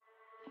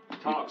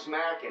talk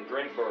smack and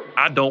drink bourbon.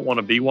 I don't want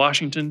to be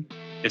Washington.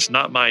 It's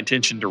not my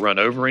intention to run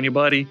over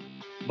anybody,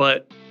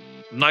 but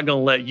I'm not going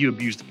to let you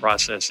abuse the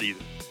process either.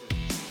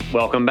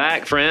 Welcome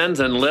back, friends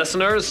and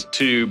listeners,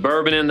 to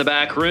Bourbon in the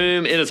Back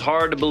Room. It is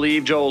hard to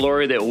believe, Joel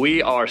Lurie, that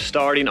we are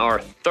starting our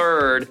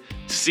third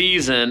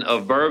season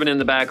of Bourbon in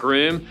the Back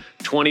Room.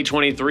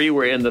 2023,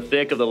 we're in the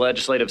thick of the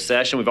legislative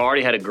session. We've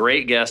already had a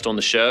great guest on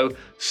the show,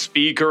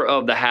 Speaker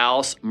of the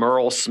House,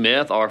 Murrell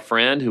Smith, our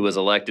friend who was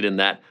elected in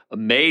that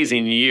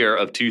amazing year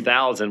of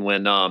 2000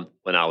 when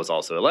I was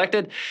also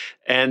elected.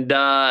 And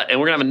we're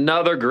going to have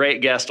another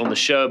great guest on the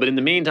show. But in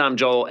the meantime,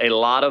 Joel, a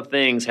lot of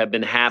things have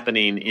been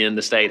happening in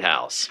the State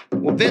House.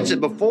 Well, Vincent,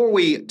 before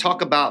we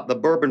talk about the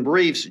Bourbon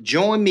Briefs,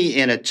 join me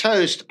in a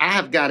toast. I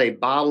have got a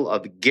bottle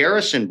of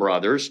Garrison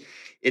Brothers.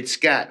 It's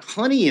got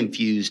honey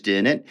infused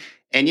in it.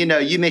 And, you know,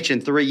 you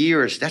mentioned 3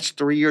 years. That's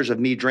 3 years of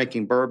me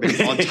drinking bourbon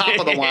on top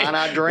of the wine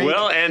I drink.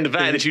 Well, and the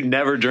fact that you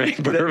never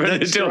drank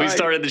bourbon until we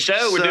started the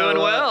show. We're doing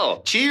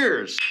well.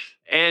 Cheers.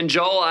 And,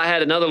 Joel, I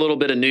had another little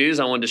bit of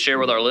news I wanted to share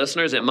with our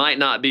listeners. It might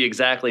not be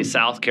exactly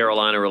South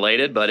Carolina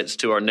related, but it's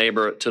to our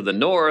neighbor to the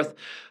north,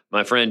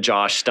 my friend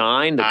Josh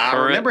Stein. I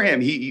remember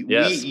him.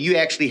 You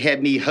actually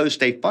had me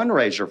host a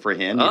fundraiser for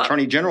him, the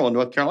Attorney General in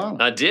North Carolina.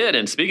 I did.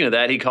 And speaking of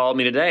that, he called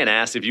me today and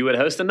asked if you would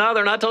host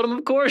another. And I told him,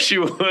 of course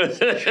you would.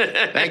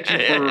 Thank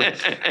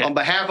you on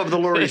behalf of the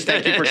Luries,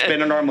 thank you for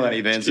spending our money,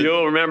 Vincent.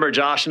 You'll remember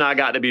Josh and I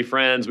got to be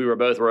friends. We were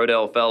both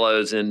Rodell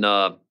Fellows in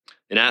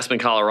Aspen,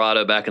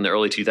 Colorado back in the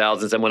early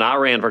 2000s. And when I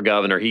ran for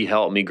governor, he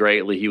helped me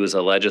greatly. He was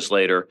a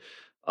legislator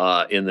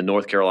in the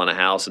North Carolina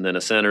House and then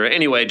a senator.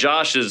 Anyway,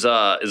 Josh is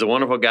a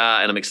wonderful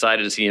guy, and I'm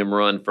excited to see him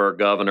run for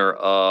governor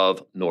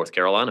of North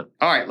Carolina.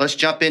 All right, let's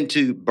jump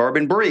into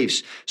Bourbon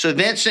Briefs. So,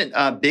 Vincent,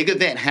 a big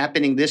event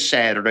happening this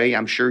Saturday.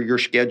 I'm sure you're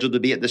scheduled to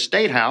be at the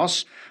State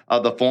House.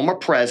 The former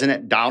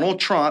president, Donald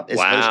Trump,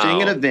 is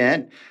hosting an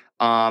event.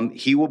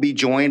 He will be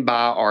joined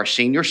by our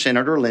senior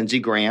senator, Lindsey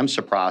Graham,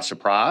 surprise,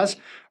 surprise,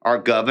 our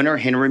governor,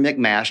 Henry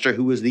McMaster,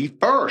 who was the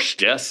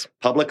first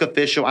public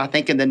official, I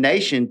think, in the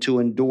nation to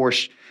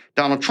endorse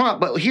Donald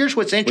Trump. But here's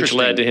what's interesting.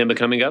 Which led to him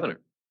becoming governor.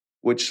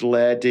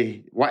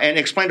 And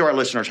explain to our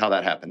listeners how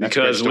that happened. That's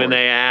because when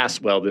they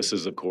asked, well, this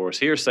is, of course,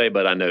 hearsay,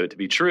 but I know it to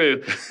be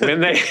true.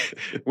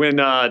 When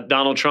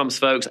Donald Trump's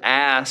folks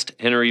asked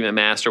Henry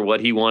McMaster what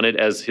he wanted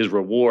as his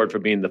reward for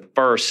being the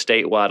first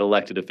statewide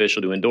elected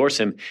official to endorse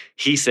him,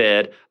 he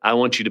said, I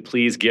want you to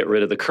please get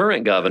rid of the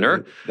current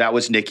governor. That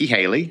was Nikki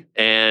Haley.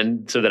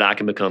 And so that I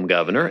can become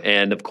governor.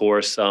 And, of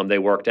course, they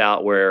worked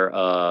out where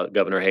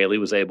Governor Haley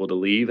was able to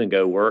leave and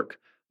go work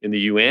in the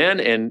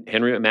UN, and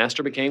Henry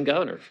McMaster became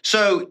governor.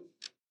 So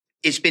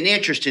it's been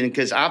interesting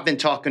because I've been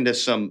talking to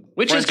some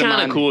Which is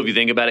kind of cool if you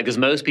think about it, because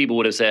most people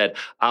would have said,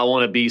 I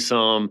want to be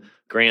some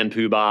grand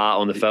poobah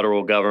on the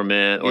federal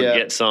government or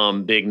get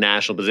some big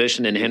national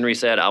position. And Henry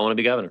said, I want to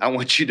be governor. I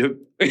want you to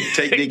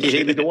take Nikki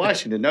Haley to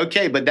Washington.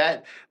 Okay, but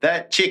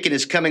that chicken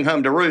is coming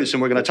home to roost,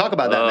 and we're going to talk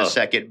about that in a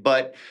second.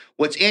 But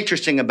what's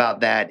interesting about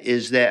that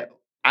is that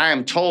I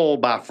am told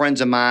by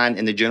friends of mine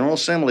in the General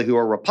Assembly who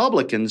are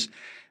Republicans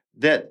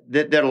that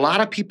a lot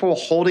of people are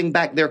holding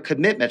back their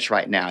commitments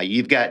right now.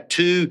 You've got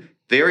two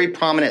very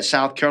prominent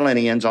South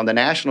Carolinians on the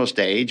national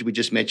stage. We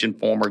just mentioned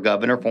former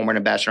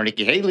Ambassador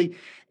Nikki Haley,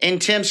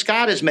 and Tim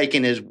Scott is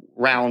making his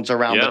rounds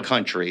around the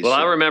country. Well,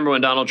 I remember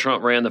when Donald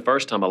Trump ran the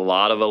first time, a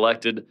lot of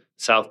elected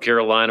South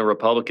Carolina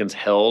Republicans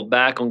held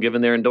back on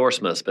giving their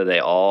endorsements, but they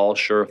all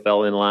sure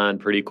fell in line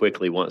pretty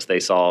quickly once they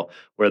saw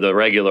where the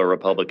regular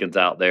Republicans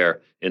out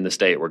there in the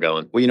state were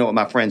going. Well, you know what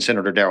my friend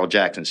Senator Darrell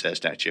Jackson says,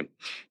 don't you?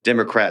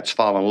 Democrats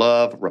fall in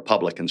love,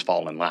 Republicans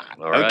fall in line.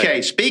 All right.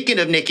 Okay, speaking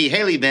of Nikki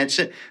Haley,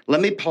 Vincent,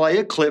 let me play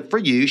a clip for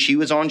you. She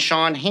was on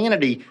Sean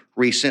Hannity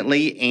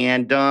recently,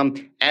 and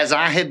as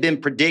I have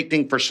been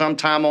predicting for some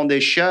time on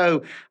this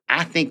show,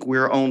 I think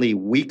we're only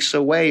weeks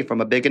away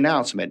from a big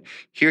announcement.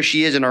 Here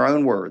she is in her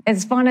own words.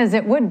 As fun as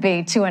it would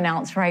be to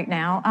announce right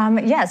now,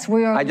 yes,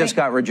 we are. I just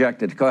got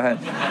rejected. Go ahead.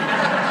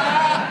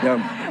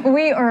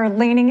 We are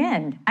leaning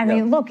in. I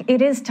mean, look,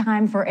 it is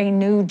time for a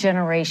new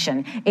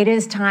generation. It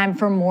is time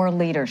for more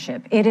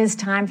leadership. It is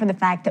time for the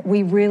fact that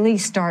we really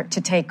start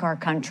to take our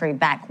country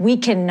back. We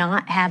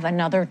cannot have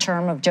another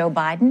term of Joe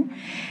Biden.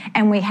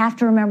 And we have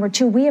to remember,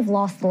 too, we have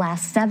lost the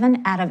last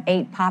 7 out of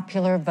 8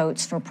 popular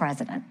votes for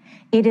president.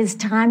 It is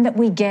time that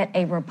we get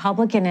a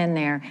Republican in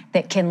there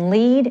that can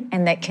lead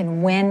and that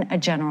can win a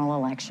general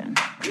election.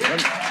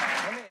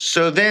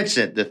 So,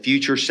 Vincent, the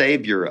future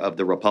savior of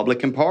the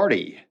Republican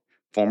Party,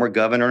 former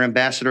Governor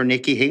Ambassador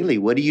Nikki Haley,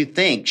 what do you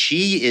think?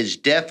 She is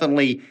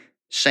definitely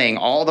saying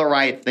all the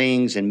right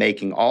things and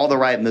making all the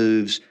right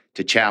moves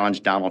to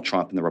challenge Donald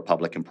Trump in the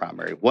Republican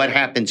primary. What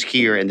happens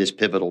here in this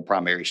pivotal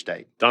primary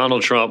state?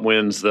 Donald Trump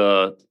wins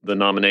the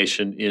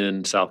nomination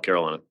in South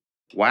Carolina.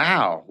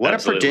 Wow. What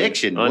Absolutely. A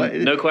prediction.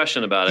 No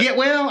question about it. Yeah,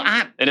 well,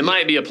 and it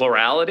might be a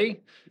plurality.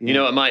 Yeah. You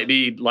know, it might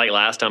be like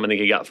last time, I think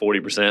he got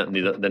 40%,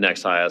 and the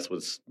next highest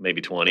was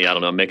maybe 20. I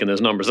don't know, I'm making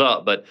those numbers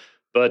up. But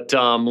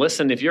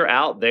listen, if you're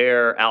out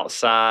there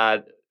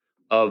outside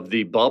of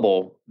the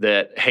bubble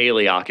that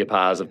Haley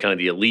occupies of kind of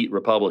the elite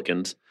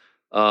Republicans,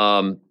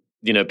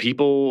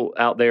 people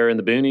out there in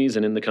the boonies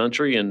and in the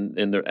country and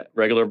the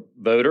regular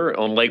voter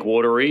on Lake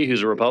Wateree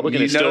who's a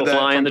Republican is still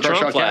flying the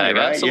Trump flag.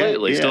 Right?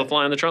 Absolutely. Yeah. Still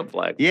flying the Trump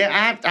flag.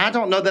 Yeah, I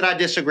don't know that I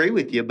disagree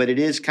with you, but it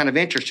is kind of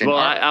interesting. Well,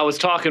 I was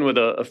talking with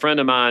a friend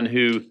of mine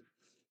who,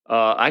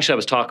 actually I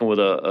was talking with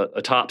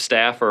a top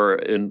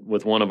staffer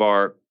with one of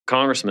our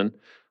congressmen,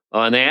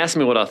 and they asked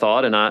me what I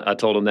thought, and I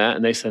told them that,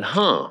 and they said,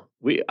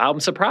 I'm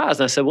surprised.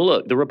 And I said, well,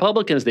 look, the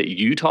Republicans that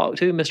you talk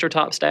to, Mr.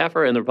 Top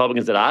Staffer, and the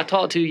Republicans that I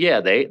talk to,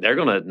 yeah, they're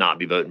going to not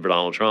be voting for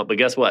Donald Trump. But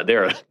guess what?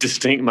 They're a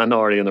distinct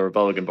minority in the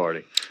Republican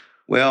Party.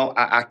 Well,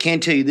 I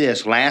can tell you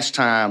this. Last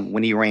time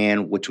when he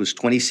ran, which was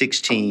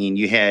 2016,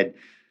 you had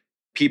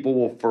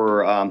people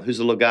for, who's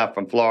the little guy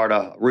from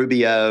Florida,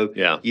 Rubio.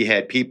 Yeah. You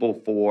had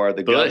people for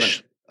the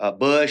Bush.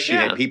 Bush. You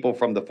had people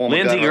from the former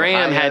Lindsey governor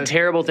Graham of Ohio. had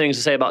terrible things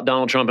to say about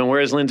Donald Trump. And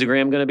where is Lindsey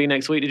Graham going to be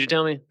next week, did you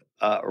tell me?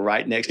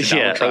 Right next to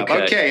Donald Trump.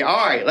 Okay,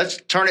 all right.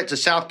 Let's turn it to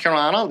South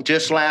Carolina.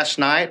 Just last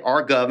night,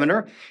 our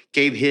governor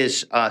gave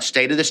his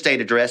State of the State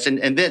address. And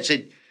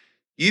Vincent,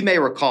 you may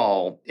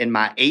recall, in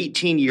my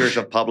 18 years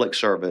of public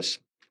service,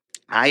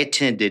 I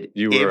attended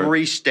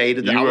every state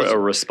of the... You were a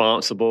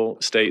responsible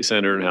state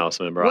senator and House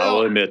member. I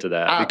will admit to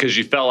that. Because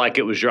you felt like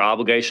it was your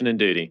obligation and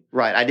duty.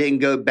 Right. I didn't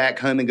go back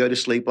home and go to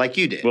sleep like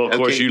you did. Well, of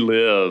course, you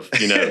live,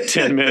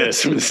 10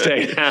 minutes from the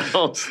State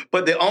House.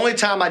 But the only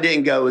time I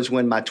didn't go is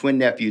when my twin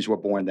nephews were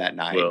born that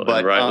night. Well, but,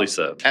 and rightly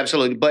so.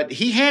 Absolutely. But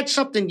he had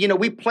something,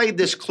 we played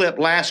this clip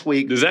last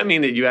week. Does that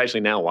mean that you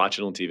actually now watch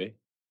it on TV?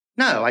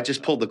 No, I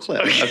just pulled the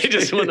clip. Okay.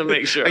 Just wanted to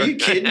make sure. Are you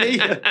kidding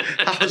me?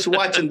 I was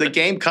watching the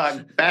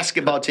Gamecock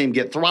basketball team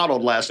get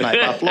throttled last night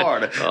by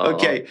Florida.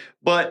 Okay,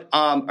 but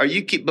are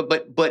you?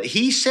 But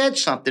he said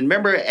something.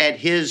 Remember at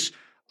his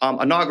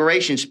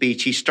inauguration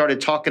speech, he started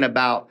talking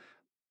about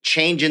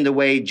changing the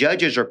way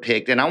judges are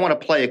picked. And I want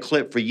to play a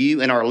clip for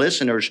you and our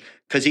listeners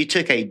because he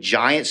took a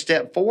giant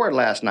step forward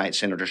last night,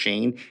 Senator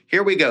Sheen.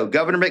 Here we go.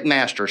 Governor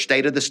McMaster,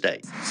 State of the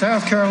State.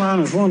 South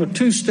Carolina is one of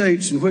two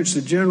states in which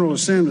the General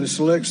Assembly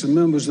selects the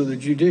members of the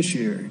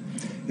judiciary.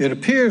 It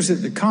appears that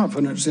the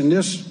confidence in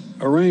this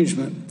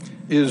arrangement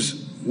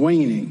is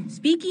waning.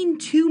 Speaking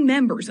to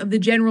members of the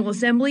General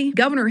Assembly,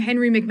 Governor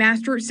Henry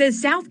McMaster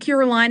says South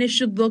Carolina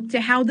should look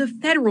to how the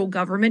federal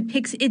government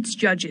picks its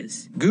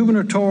judges.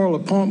 Gubernatorial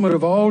appointment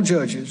of all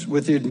judges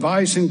with the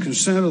advice and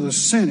consent of the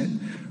Senate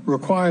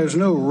requires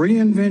no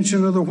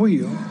reinvention of the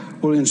wheel,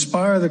 will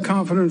inspire the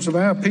confidence of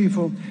our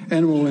people,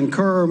 and will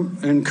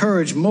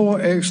encourage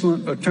more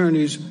excellent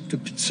attorneys to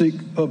seek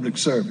public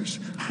service.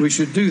 We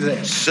should do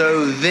that.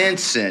 So,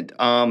 Vincent,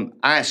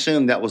 I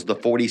assume that was the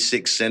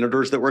 46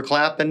 senators that were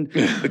clapping.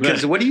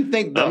 Because what do you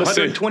think the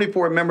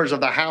 124 members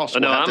of the House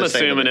No, I'm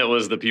assuming it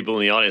was the people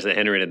in the audience that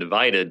Henry had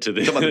invited to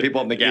the... Some of the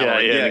people in the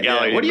gallery. The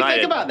gallery. What do you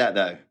think about that,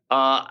 though?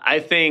 I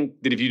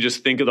think that if you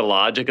just think of the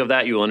logic of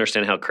that, you'll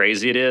understand how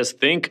crazy it is.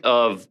 Think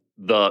of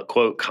the,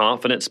 quote,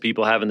 confidence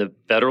people have in the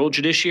federal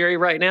judiciary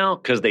right now,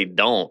 because they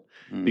don't.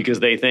 Because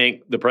they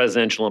think the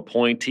presidential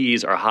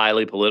appointees are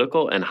highly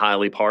political and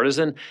highly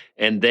partisan,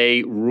 and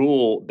they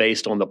rule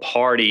based on the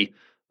party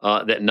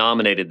that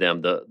nominated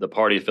them, the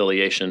party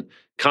affiliation.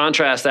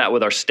 Contrast that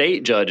with our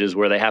state judges,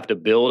 where they have to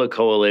build a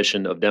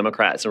coalition of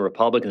Democrats and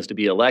Republicans to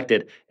be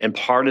elected, and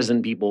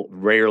partisan people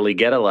rarely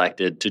get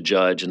elected to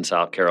judge in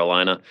South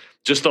Carolina.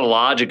 Just the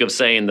logic of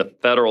saying the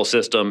federal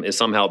system is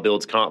somehow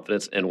builds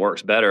confidence and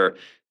works better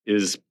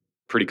is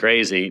pretty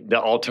crazy.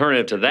 The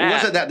alternative to that...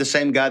 Wasn't that the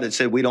same guy that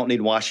said we don't need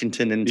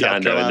Washington in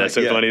South Carolina? That's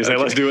so funny. He's like,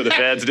 let's do what the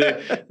feds do.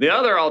 The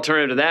other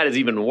alternative to that is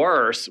even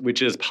worse,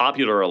 which is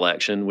popular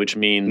election, which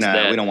means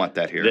that we don't want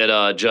that here.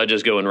 That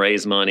judges go and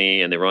raise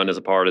money and they run as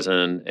a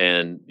partisan,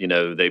 and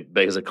they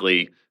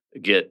basically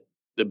get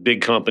the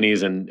big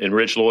companies and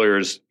rich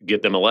lawyers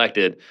get them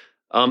elected.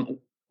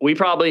 We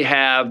probably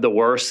have the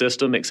worst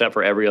system except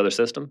for every other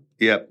system.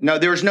 Yeah. No,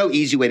 there's no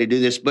easy way to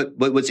do this. But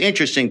what's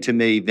interesting to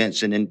me,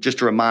 Vincent, and just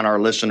to remind our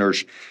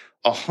listeners,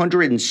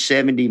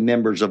 170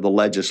 members of the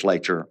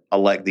legislature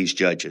elect these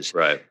judges.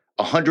 Right.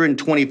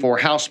 124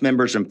 House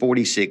members and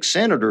 46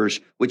 senators,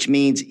 which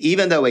means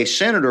even though a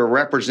senator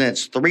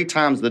represents 3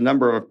 times the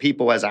number of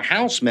people as a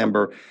House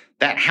member,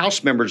 that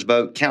House member's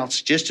vote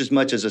counts just as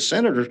much as a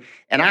senator.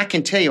 And I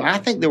can tell you, I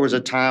think there was a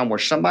time where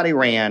somebody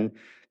ran,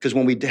 because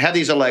when we have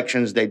these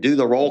elections, they do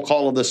the roll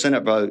call of the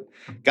Senate vote,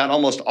 got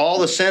almost all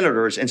the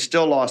senators and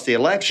still lost the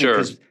election.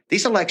 Because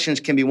these elections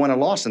can be won and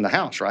lost in the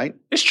House, right?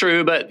 It's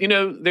true, but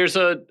there's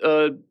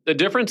a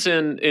difference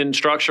in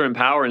structure and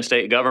power in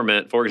state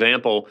government. For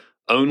example,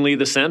 only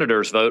the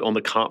senators vote on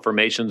the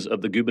confirmations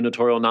of the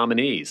gubernatorial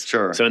nominees.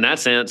 Sure. So in that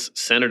sense,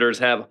 senators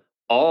have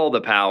all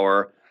the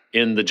power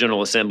in the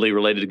General Assembly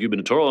related to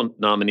gubernatorial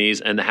nominees,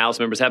 and the House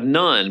members have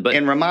none. But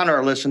and remind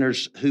our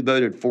listeners who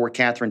voted for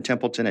Catherine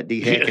Templeton at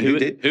DHEC and who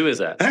did. Who is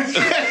that?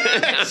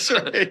 That's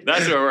right.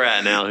 That's where we're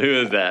at now.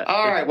 Who is that?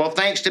 All right. Well,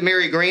 thanks to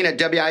Mary Green at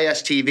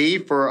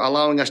WIS-TV for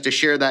allowing us to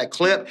share that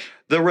clip.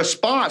 The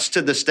response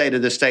to the State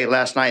of the State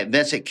last night,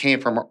 Vincent,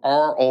 came from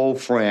our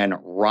old friend,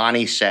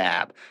 Ronnie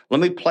Sabb. Let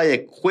me play a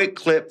quick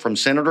clip from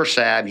Senator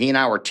Sabb. He and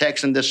I were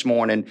texting this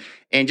morning,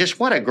 and just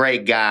what a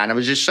great guy. And I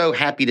was just so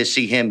happy to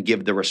see him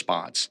give the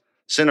response.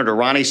 Senator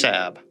Ronnie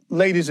Sabb.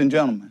 Ladies and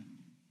gentlemen,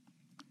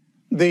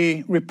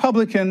 the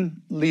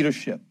Republican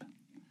leadership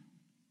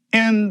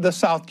in the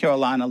South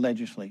Carolina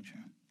legislature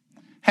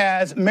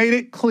has made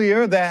it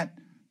clear that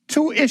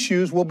two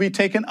issues will be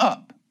taken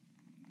up,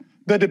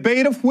 the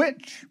debate of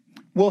which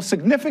will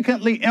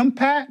significantly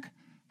impact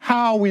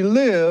how we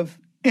live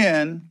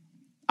in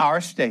our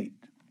state.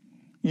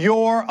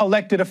 Your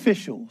elected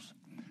officials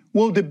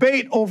will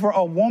debate over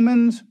a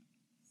woman's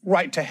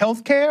right to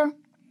health care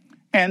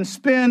and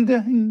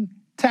spend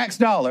tax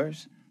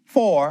dollars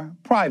for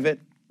private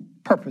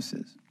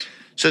purposes.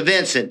 So,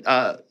 Vincent,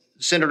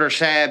 Senator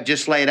Sabb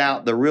just laid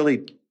out the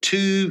really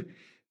two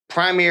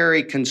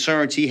primary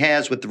concerns he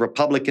has with the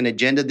Republican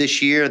agenda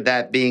this year,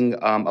 that being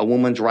a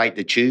woman's right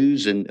to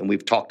choose, and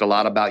we've talked a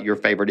lot about your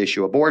favorite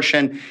issue,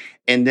 abortion,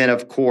 and then,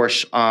 of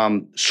course,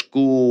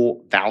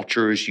 school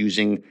vouchers,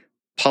 using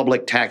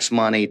public tax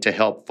money to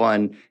help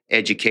fund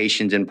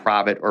educations in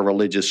private or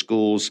religious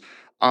schools.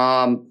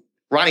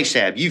 Ronnie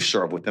Sabb, you've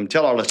served with him.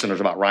 Tell our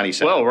listeners about Ronnie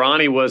Sabb. Well,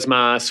 Ronnie was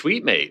my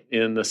suite mate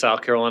in the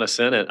South Carolina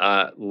Senate.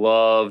 I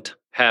loved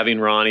having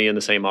Ronnie in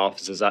the same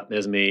office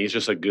as me. He's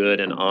just a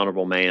good and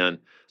honorable man.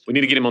 We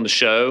need to get him on the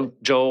show,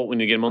 Joel. We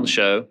need to get him on the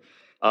show.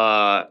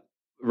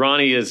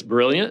 Ronnie is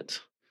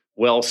brilliant,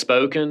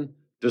 well-spoken,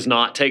 does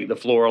not take the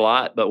floor a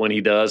lot, but when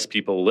he does,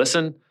 people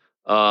listen.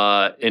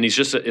 And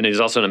he's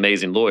also an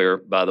amazing lawyer,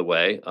 by the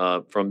way,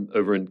 from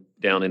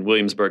down in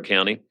Williamsburg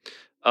County.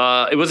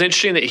 It was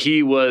interesting that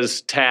he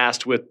was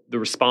tasked with the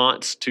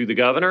response to the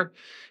governor.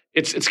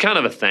 It's kind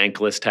of a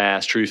thankless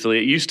task, truthfully.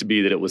 It used to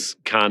be that it was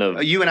kind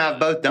of... You and I have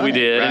both done it. We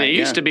did. Right, and it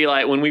used to be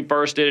like when we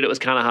first did it, it was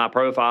kind of high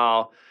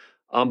profile.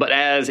 But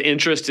as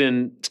interest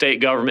in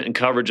state government and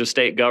coverage of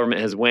state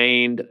government has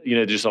waned,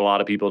 just a lot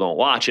of people don't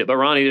watch it. But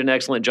Ronnie did an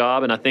excellent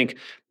job, and I think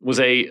was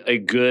a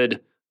good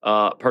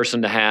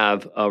person to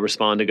have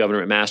respond to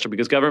Governor McMaster,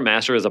 because Governor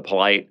McMaster is a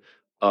polite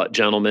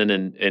gentleman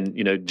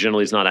and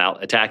generally is not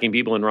out attacking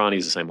people, and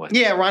Ronnie's the same way.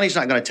 Yeah, Ronnie's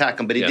not going to attack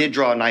him, but he did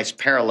draw a nice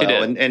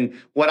parallel.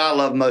 And what I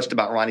love most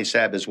about Ronnie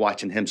Sabb is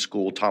watching him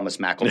school Thomas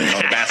McElwain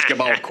on the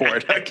basketball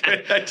court.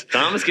 Okay.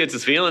 Thomas gets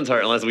his feelings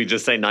hurt unless we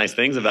just say nice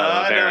things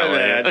about him, apparently.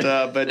 I know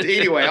that. But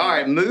anyway, all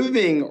right,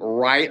 moving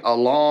right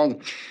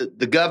along.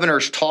 The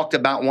governor's talked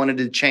about wanting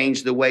to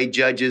change the way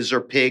judges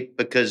are picked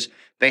because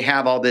they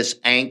have all this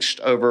angst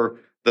over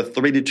the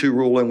 3-2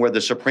 ruling where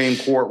the Supreme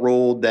Court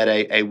ruled that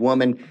a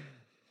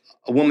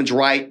woman's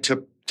right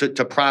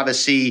to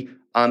privacy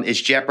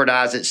is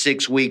jeopardized at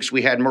 6 weeks.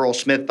 We had Merle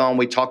Smith on.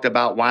 We talked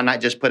about why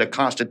not just put a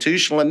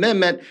constitutional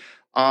amendment.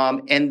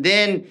 And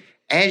then,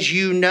 as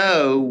you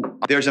know,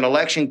 there's an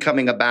election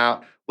coming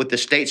about with the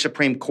state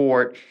Supreme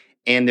Court,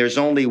 and there's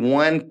only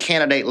one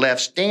candidate left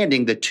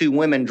standing. The two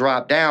women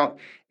dropped out.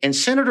 And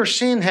Senator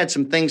Senn had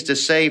some things to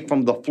say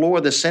from the floor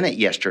of the Senate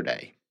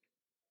yesterday.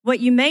 What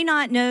you may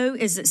not know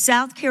is that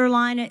South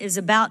Carolina is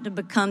about to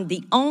become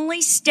the only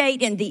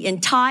state in the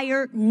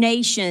entire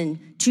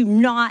nation to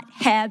not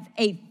have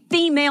a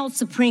female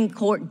Supreme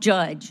Court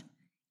judge.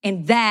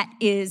 And that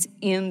is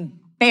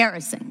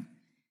embarrassing.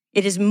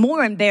 It is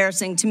more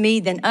embarrassing to me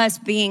than us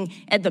being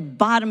at the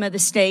bottom of the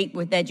state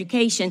with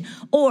education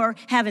or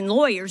having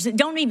lawyers that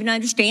don't even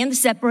understand the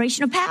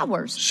separation of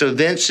powers. So,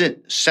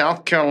 Vincent,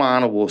 South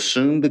Carolina will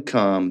soon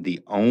become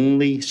the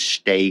only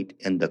state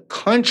in the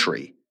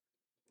country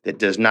that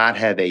does not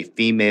have a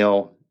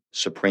female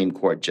Supreme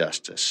Court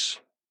justice.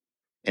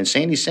 And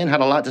Sandy Senn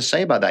had a lot to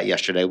say about that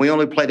yesterday. We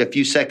only played a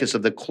few seconds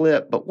of the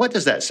clip, but what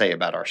does that say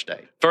about our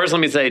state? First, let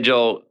me say,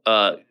 Joel,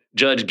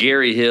 Judge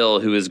Gary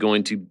Hill, who is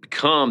going to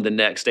become the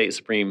next state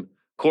Supreme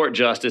Court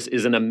justice,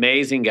 is an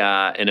amazing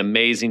guy, an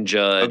amazing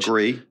judge.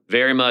 Agree.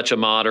 Very much a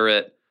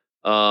moderate,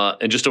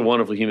 and just a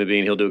wonderful human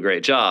being. He'll do a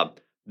great job.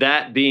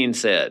 That being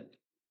said,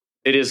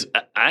 it is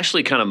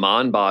actually kind of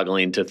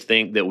mind-boggling to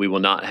think that we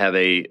will not have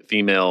a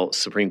female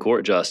Supreme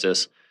Court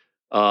justice.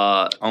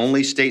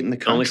 Only state in the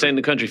country. Only state in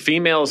the country.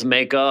 Females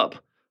make up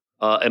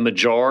a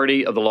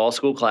majority of the law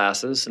school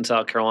classes in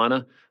South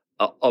Carolina,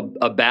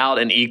 about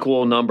an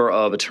equal number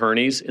of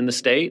attorneys in the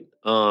state,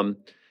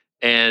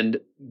 and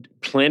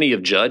plenty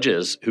of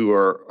judges who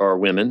are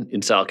women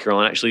in South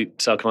Carolina. Actually,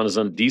 South Carolina's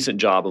done a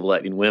decent job of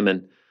electing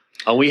women.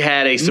 We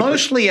had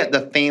mostly at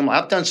the family.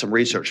 I've done some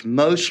research.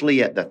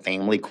 Mostly at the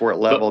family court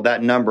level,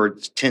 that number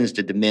tends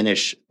to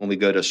diminish when we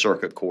go to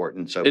circuit court,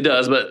 and so it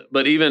does.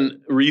 But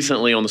even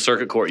recently on the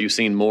circuit court, you've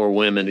seen more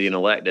women being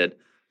elected.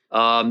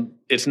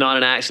 It's not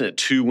an accident.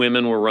 2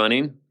 women were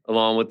running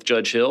along with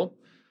Judge Hill.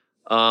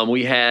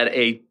 We had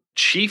a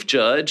chief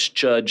judge,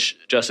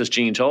 Justice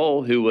Jean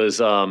Toll, who was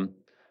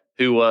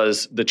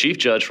the chief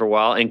judge for a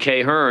while, and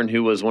Kay Hearn,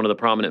 who was one of the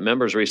prominent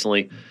members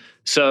recently.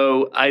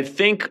 So I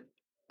think,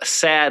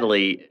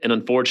 sadly and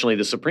unfortunately,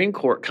 the Supreme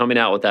Court coming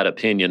out with that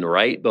opinion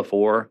right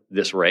before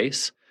this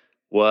race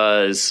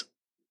was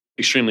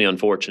extremely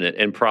unfortunate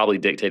and probably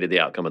dictated the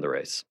outcome of the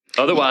race.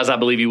 Otherwise, I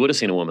believe you would have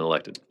seen a woman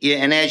elected. Yeah,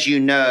 and as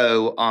you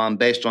know,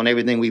 based on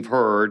everything we've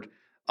heard,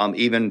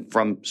 even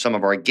from some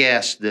of our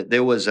guests, that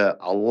there was a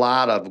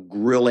lot of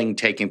grilling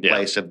taking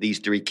place of these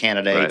 3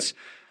 candidates.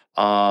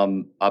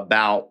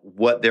 about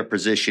what their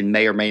position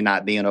may or may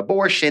not be on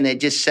abortion. It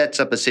just sets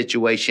up a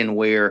situation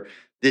where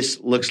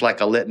this looks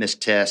like a litmus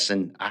test,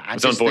 and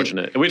it's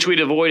unfortunate, which we'd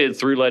avoided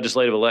through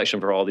legislative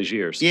election for all these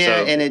years.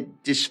 Yeah, and it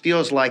just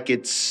feels like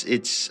it's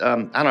I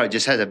don't know, it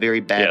just has a very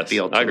bad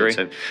feel to it. I agree.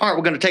 So, all right,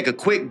 we're going to take a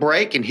quick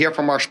break and hear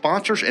from our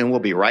sponsors, and we'll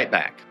be right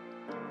back.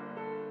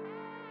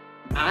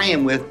 I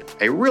am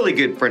with a really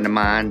good friend of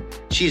mine.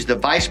 She's the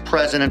vice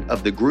president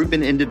of the Group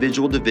and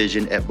Individual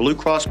Division at Blue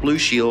Cross Blue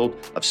Shield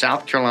of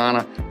South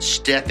Carolina,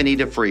 Stephanie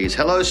DeFries.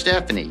 Hello,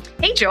 Stephanie.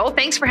 Hey, Joel.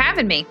 Thanks for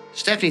having me.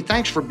 Stephanie,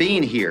 thanks for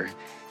being here.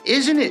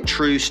 Isn't it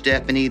true,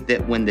 Stephanie,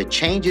 that when the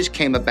changes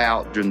came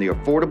about during the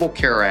Affordable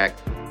Care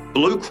Act,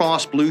 Blue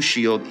Cross Blue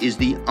Shield is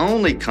the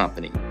only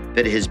company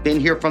that has been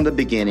here from the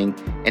beginning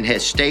and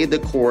has stayed the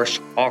course,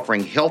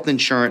 offering health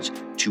insurance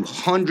to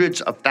hundreds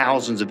of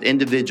thousands of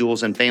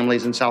individuals and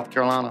families in South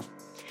Carolina?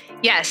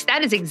 Yes,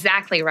 that is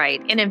exactly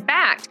right. And in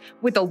fact,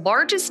 with the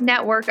largest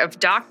network of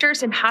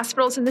doctors and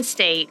hospitals in the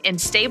state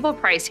and stable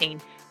pricing,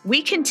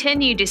 we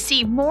continue to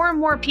see more and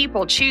more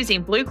people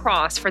choosing Blue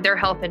Cross for their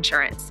health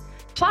insurance.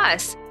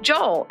 Plus,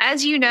 Joel,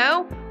 as you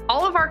know,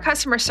 all of our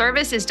customer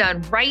service is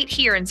done right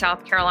here in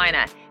South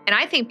Carolina. And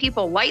I think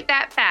people like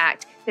that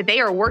fact that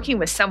they are working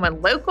with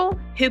someone local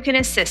who can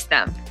assist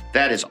them.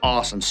 That is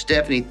awesome.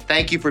 Stephanie,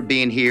 thank you for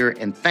being here,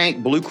 and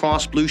thank Blue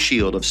Cross Blue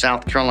Shield of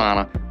South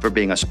Carolina for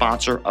being a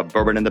sponsor of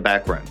Bourbon in the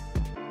Back Room.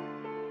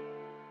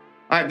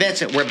 All right,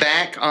 Vincent, we're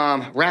back.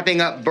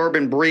 Wrapping up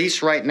Bourbon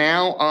Briefs right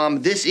now.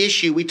 This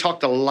issue, we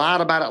talked a lot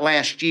about it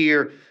last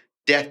year,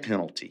 death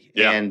penalty.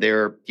 Yeah. And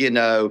there,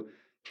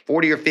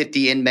 40 or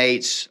 50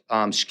 inmates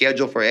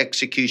scheduled for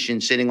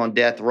execution sitting on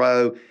death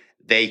row.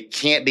 They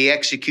can't be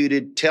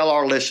executed. Tell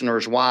our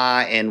listeners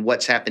why and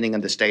what's happening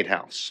in the State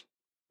House.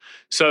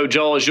 So,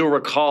 Joel, as you'll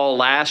recall,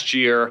 last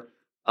year,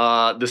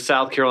 the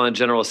South Carolina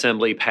General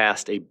Assembly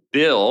passed a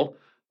bill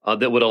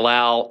that would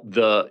allow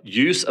the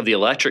use of the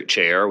electric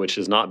chair, which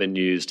has not been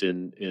used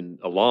in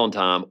a long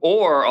time,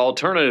 or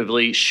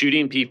alternatively,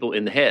 shooting people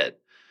in the head.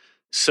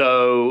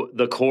 So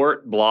the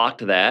court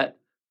blocked that,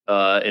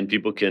 and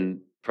people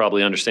can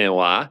probably understand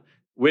why,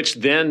 which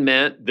then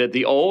meant that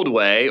the old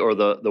way, or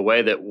the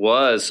way that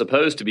was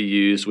supposed to be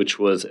used, which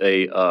was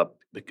a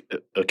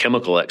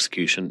chemical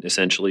execution,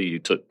 essentially, you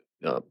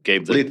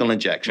gave the lethal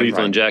injection.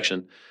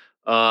 Injection.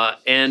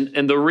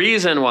 And the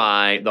reason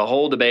why the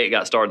whole debate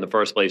got started in the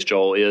first place,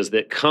 Joel, is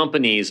that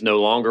companies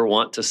no longer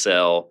want to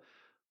sell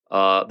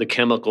the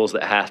chemicals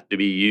that have to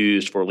be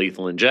used for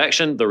lethal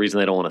injection. The reason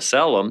they don't want to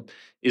sell them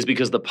is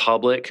because the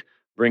public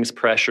brings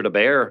pressure to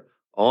bear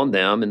on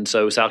them, and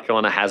so South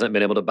Carolina hasn't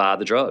been able to buy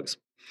the drugs.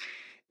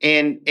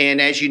 And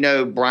as you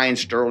know, Brian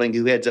Sterling,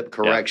 who heads up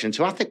corrections,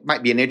 who I think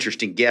might be an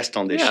interesting guest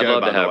on this show, I'd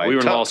love by to the have. way. We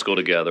were in law school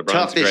together.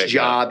 Brian's toughest a great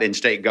job guy. in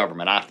state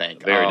government, I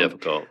think. Very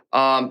difficult.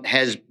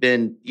 Has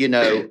been,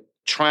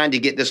 trying to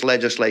get this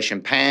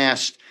legislation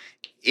passed.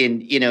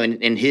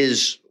 In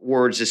his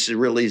words, this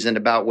really isn't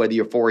about whether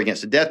you're for or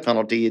against the death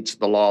penalty. It's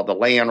the law of the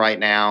land right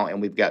now,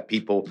 and we've got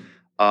people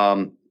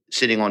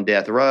sitting on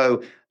death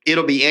row.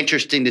 It'll be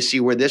interesting to see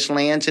where this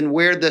lands and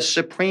where the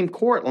Supreme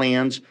Court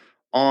lands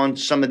on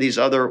some of these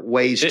other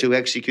ways to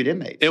execute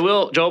inmates. It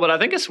will, Joel, but I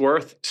think it's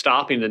worth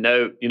stopping to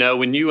note,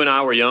 when you and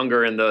I were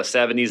younger in the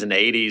 70s and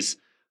 80s,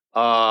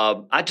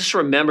 I just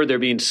remember there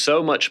being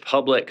so much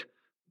public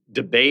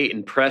debate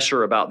and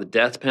pressure about the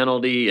death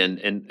penalty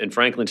and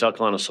frankly, South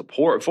Carolina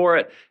support for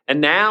it.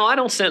 And now I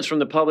don't sense from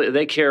the public that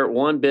they care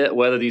one bit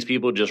whether these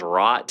people just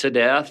rot to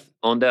death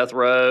on death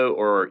row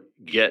or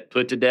get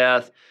put to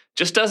death.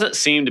 Just doesn't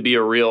seem to be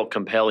a real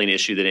compelling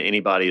issue that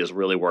anybody is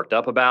really worked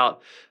up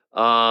about.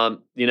 As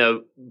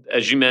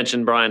you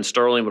mentioned, Brian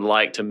Sterling would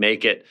like to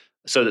make it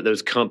so that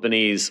those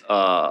companies,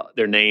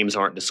 their names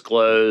aren't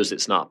disclosed.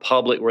 It's not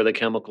public where the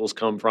chemicals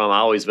come from. I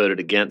always voted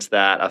against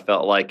that. I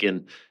felt like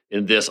in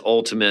this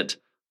ultimate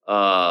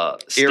era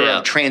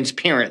of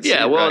transparency.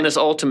 Yeah, well, right. in this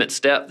ultimate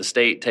step, the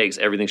state takes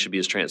everything should be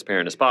as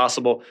transparent as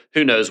possible.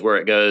 Who knows where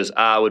it goes?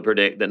 I would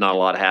predict that not a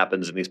lot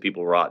happens and these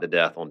people rot to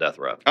death on death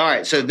row. All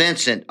right, so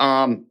Vincent,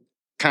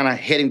 kind of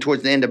heading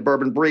towards the end of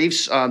Bourbon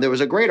Briefs, there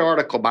was a great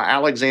article by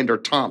Alexander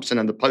Thompson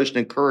in the Post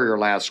and Courier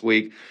last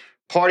week.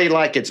 Party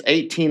like it's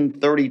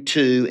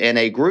 1832, and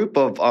a group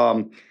of,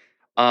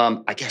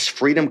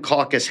 Freedom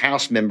Caucus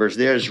House members.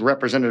 There's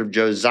Representative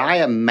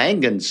Josiah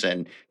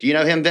Manginson. Do you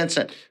know him,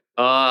 Vincent?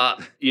 I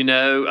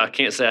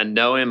can't say I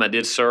know him. I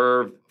did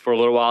serve for a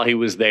little while. He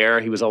was there.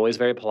 He was always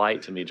very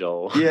polite to me,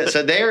 Joel. Yeah,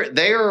 so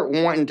they're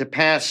wanting to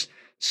pass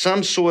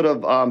some sort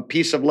of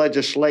piece of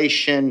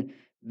legislation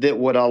that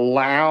would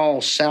allow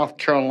South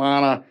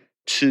Carolina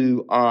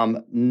to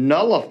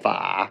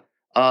nullify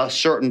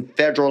certain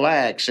federal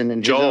acts. And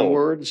in Joel, his own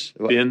words,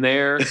 been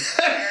there,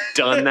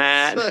 done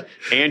that.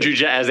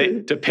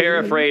 To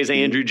paraphrase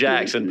Andrew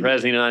Jackson, President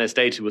of the United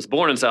States, who was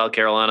born in South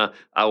Carolina,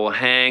 I will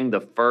hang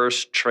the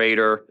first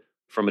traitor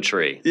from a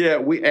tree. Yeah,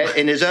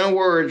 in his own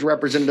words,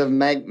 Representative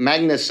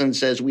Magnuson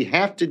says, we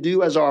have to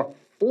do as our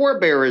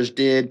forebears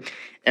did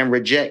and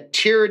reject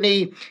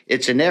tyranny.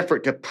 It's an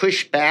effort to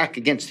push back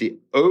against the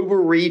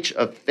overreach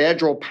of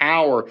federal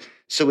power,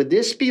 So would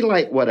this be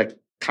like, what, a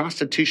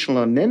constitutional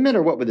amendment,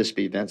 or what would this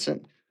be,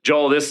 Vincent?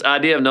 Joel, this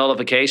idea of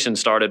nullification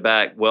started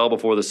back well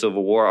before the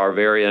Civil War. Our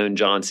very own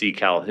John C.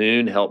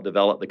 Calhoun helped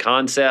develop the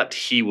concept.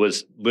 He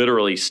was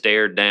literally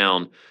stared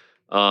down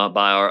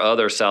by our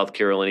other South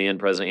Carolinian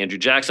President Andrew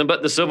Jackson.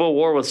 But the Civil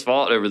War was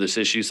fought over this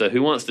issue, so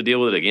who wants to deal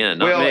with it again?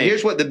 Not me.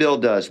 Here's what the bill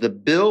does. The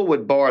bill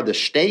would bar the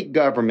state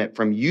government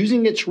from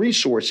using its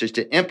resources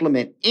to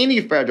implement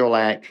any federal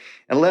act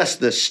unless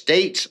the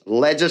state's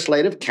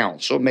legislative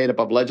council, made up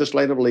of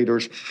legislative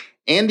leaders,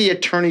 and the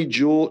Attorney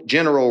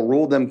General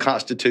ruled them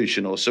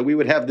constitutional. So we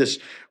would have this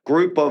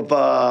group of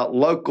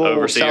local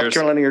overseers. South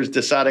Carolinians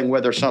deciding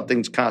whether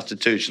something's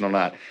constitutional or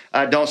not.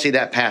 I don't see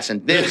that passing.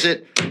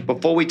 Vincent,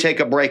 before we take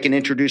a break and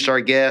introduce our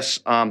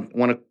guests,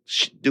 want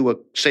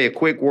to say a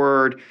quick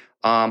word.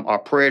 Our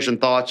prayers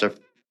and thoughts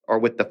are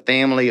with the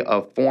family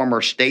of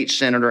former state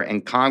senator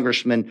and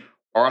Congressman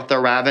Arthur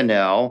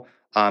Ravenel,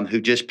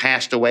 who just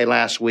passed away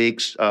last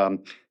week.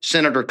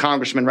 Senator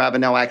Congressman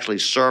Ravenel actually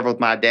served with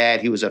my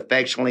dad. He was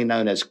affectionately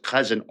known as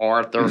Cousin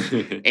Arthur.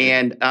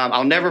 And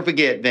I'll never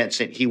forget,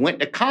 Vincent, he went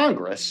to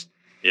Congress,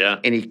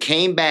 and he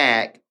came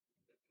back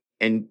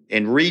and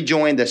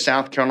rejoined the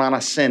South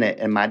Carolina Senate.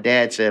 And my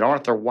dad said,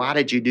 "Arthur, why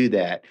did you do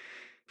that?"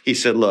 He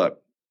said,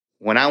 "Look,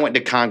 when I went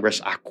to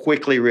Congress, I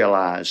quickly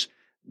realized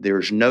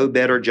there's no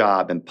better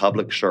job in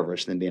public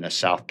service than being a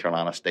South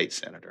Carolina state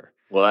senator."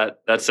 Well,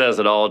 that says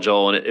it all,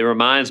 Joel, and it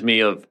reminds me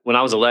of when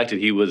I was elected.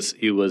 He was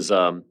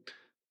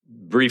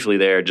briefly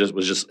there, had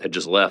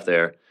just left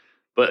there,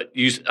 but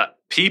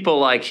people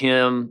like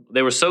him,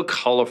 they were so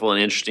colorful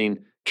and interesting.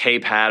 Kay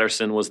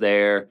Patterson was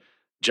there,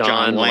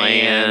 John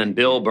Land,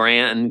 Bill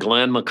Branton,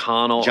 Glenn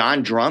McConnell,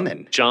 John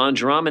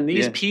Drummond.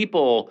 These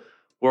people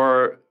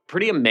were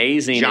pretty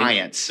amazing,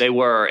 giants. They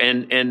were,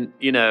 and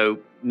no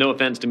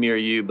offense to me or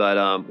you,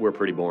 but we're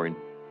pretty boring.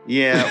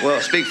 Yeah, well,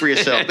 speak for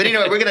yourself. But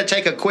anyway, we're going to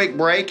take a quick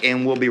break,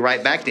 and we'll be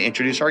right back to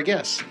introduce our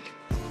guests.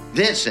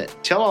 Vincent,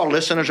 tell our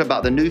listeners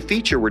about the new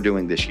feature we're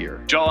doing this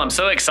year. Joel, I'm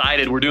so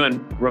excited. We're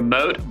doing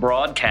remote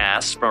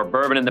broadcasts from our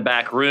Bourbon in the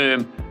Back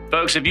Room.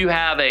 Folks, if you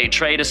have a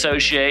trade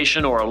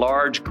association or a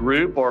large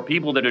group or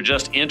people that are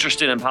just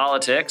interested in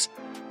politics,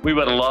 we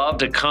would love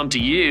to come to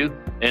you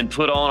and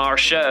put on our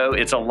show.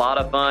 It's a lot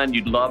of fun.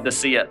 You'd love to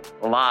see it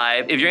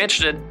live. If you're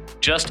interested,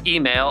 just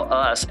email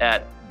us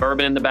at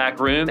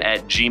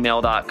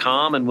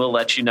bourboninthebackroom@gmail.com, and we'll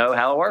let you know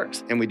how it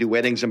works. And we do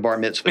weddings and bar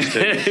mitzvahs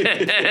too.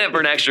 For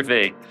an extra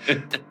fee.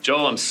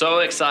 Joel, I'm so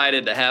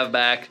excited to have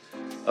back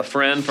a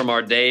friend from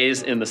our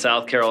days in the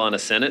South Carolina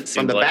Senate.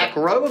 From the back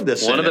row of the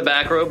Senate. One of the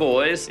back row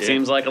boys. Yeah.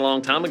 Seems like a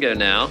long time ago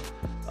now.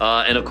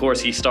 And of course,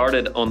 he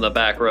started on the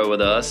back row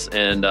with us,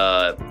 and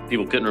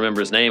people couldn't remember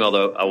his name,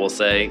 although I will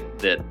say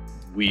that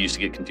we used to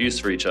get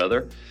confused for each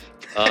other.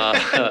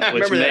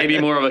 Which may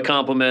be more of a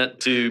compliment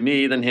to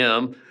me than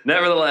him.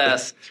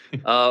 Nevertheless,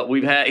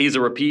 he's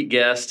a repeat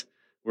guest.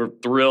 We're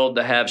thrilled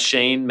to have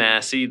Shane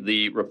Massey,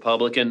 the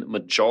Republican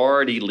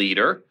Majority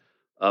Leader,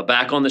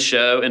 back on the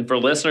show. And for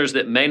listeners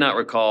that may not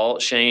recall,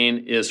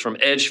 Shane is from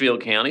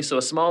Edgefield County, so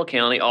a small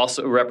county,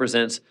 also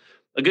represents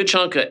a good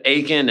chunk of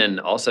Aiken and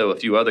also a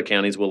few other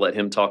counties. We'll let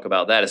him talk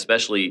about that,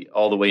 especially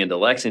all the way into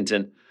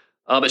Lexington.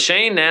 But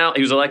Shane now,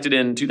 he was elected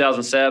in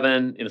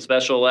 2007 in a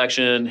special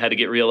election, had to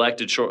get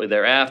reelected shortly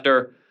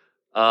thereafter.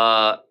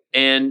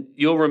 And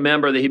you'll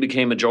remember that he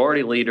became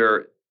majority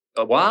leader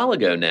a while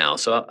ago now.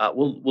 So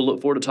we'll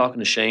look forward to talking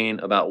to Shane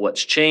about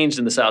what's changed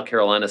in the South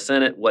Carolina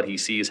Senate, what he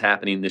sees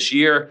happening this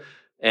year,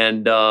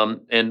 and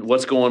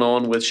what's going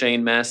on with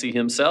Shane Massey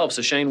himself.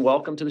 So Shane,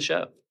 welcome to the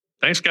show.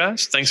 Thanks,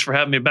 guys. Thanks for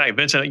having me back.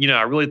 Vincent,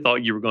 I really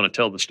thought you were going to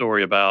tell the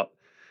story about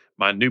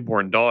my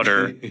newborn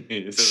daughter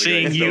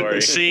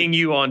seeing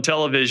you on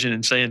television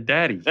and saying,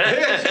 "Daddy."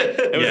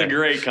 It was a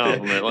great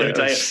compliment. Let me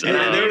tell you.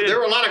 There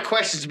were a lot of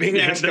questions being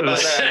asked about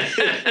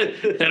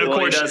that. And of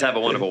course, he does have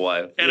a wonderful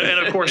wife. And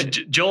of course,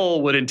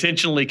 Joel would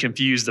intentionally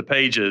confuse the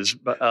pages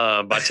by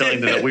telling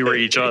them that we were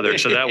each other.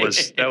 So that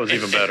was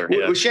even better.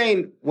 Well,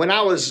 Shane, when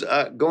I was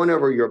going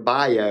over your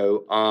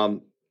bio,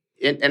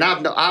 and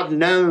I've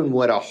known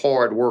what a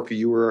hard worker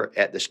you were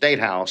at the State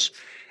House.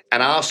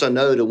 And I also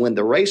know to win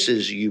the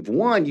races you've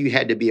won, you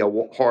had to be a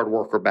hard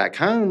worker back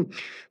home.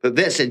 But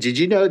Vincent, did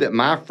you know that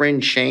my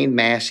friend Shane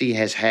Massey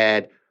has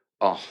had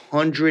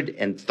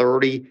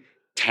 130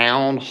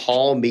 town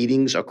hall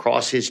meetings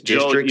across his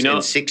districts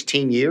in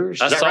 16 years?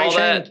 I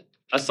saw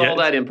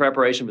that in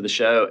preparation for the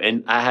show,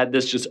 and I had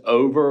this just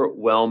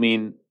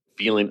overwhelming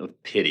feeling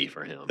of pity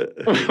for him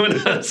when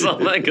I saw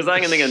that, because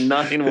I can think of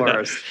nothing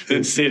worse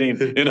than sitting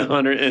in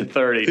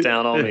 130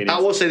 town hall meetings. I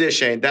will say this,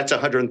 Shane, that's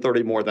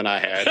 130 more than I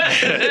had.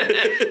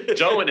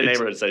 Joe went to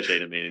neighborhood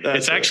associated meetings.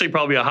 It's actually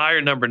probably a higher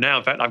number now.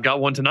 In fact, I've got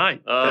one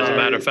tonight, as a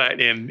matter of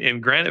fact,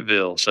 in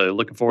Graniteville. So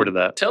looking forward to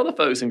that. Tell the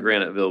folks in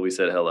Graniteville we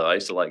said hello. I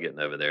used to like getting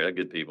over there. They're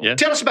good people. Yeah.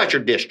 Tell us about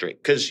your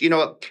district, because,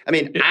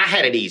 I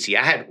had it easy.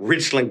 I had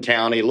Richland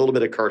County, a little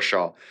bit of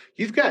Kershaw.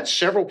 You've got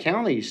several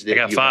counties that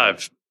I got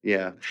 5.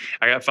 Yeah,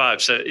 I got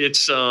 5. So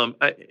it's and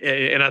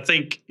I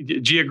think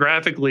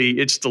geographically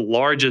it's the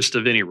largest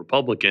of any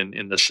Republican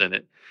in the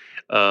Senate.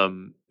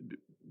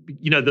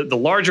 the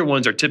larger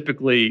ones are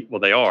typically, well,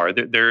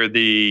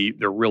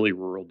 they're really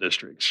rural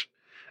districts.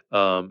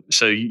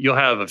 So you'll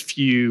have a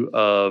few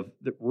of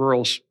the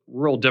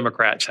rural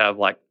Democrats have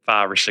like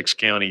 5 or 6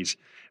 counties,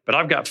 but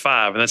I've got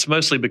 5, and that's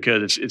mostly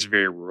because it's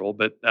very rural.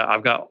 But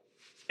I've got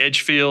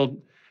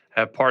Edgefield,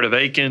 have part of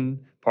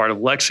Aiken, part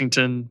of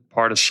Lexington,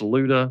 part of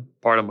Saluda,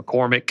 part of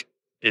McCormick.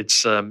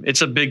 It's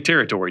a big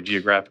territory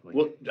geographically.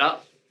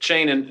 Well,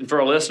 Shane, and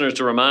for our listeners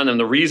to remind them,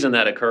 the reason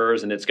that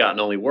occurs and it's gotten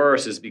only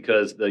worse is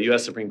because the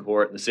U.S. Supreme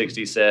Court in the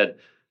 60s said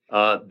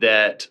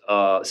that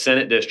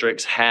Senate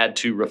districts had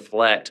to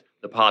reflect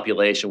the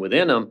population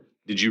within them.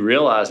 Did you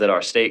realize that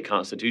our state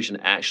constitution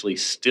actually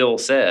still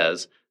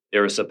says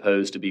there is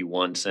supposed to be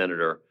 1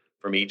 senator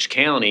from each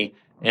county?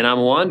 And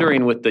I'm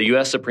wondering, with the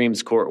U.S. Supreme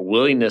Court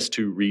willingness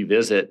to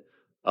revisit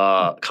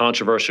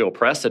controversial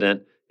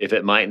precedent, if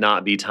it might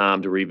not be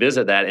time to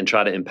revisit that and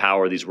try to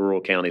empower these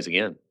rural counties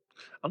again.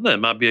 I think that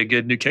might be a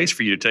good new case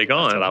for you to take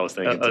on. That's what I was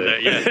thinking too.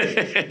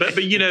 Yeah. but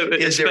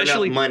is especially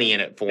there enough money in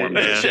it for them?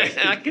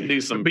 I can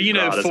do some. But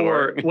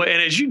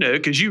and as you know,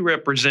 because you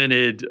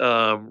represented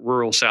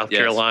rural South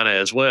Carolina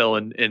as well,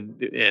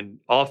 and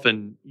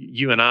often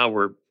you and I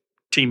were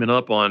teaming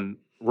up on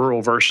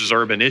rural versus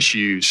urban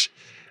issues.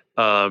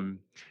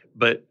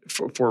 But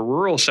for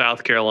rural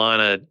South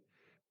Carolina,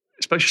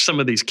 especially some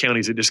of these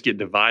counties that just get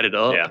divided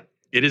up,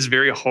 it is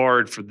very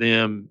hard for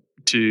them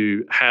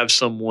to have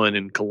someone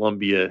in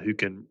Columbia who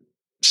can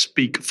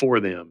speak for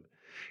them.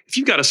 If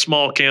you've got a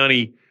small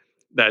county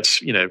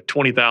that's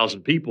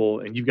 20,000 people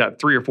and you've got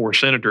 3 or 4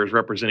 senators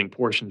representing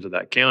portions of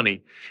that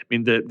county, I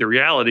mean the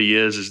reality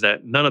is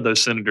that none of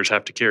those senators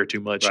have to care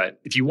too much. Right.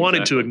 If you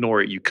wanted to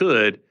ignore it, you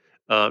could.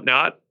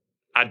 Now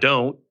I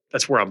don't.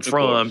 That's where I'm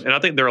from. And I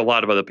think there are a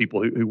lot of other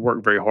people who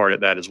work very hard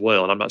at that as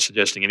well. And I'm not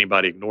suggesting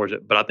anybody ignores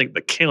it, but I think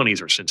the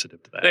counties are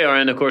sensitive to that. They are.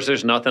 And of course,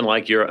 there's nothing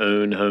like your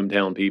own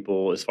hometown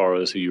people as far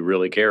as who you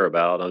really care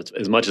about.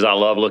 As much as I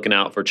love looking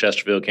out for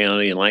Chesterfield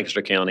County and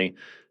Lancaster County,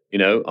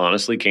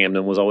 honestly,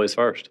 Camden was always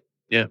first.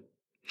 Yeah.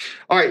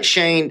 All right,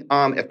 Shane,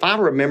 if I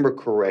remember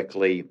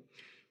correctly,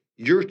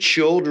 your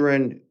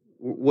children,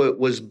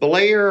 was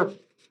Blair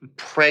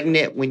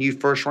pregnant when you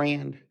first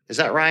ran? Is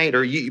that right? Or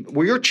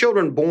were your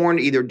children born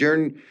either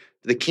during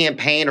the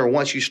campaign or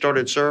once you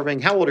started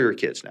serving? How old are your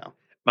kids now?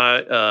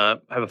 I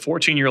have a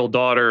 14-year-old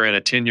daughter and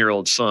a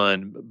 10-year-old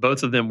son.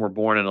 Both of them were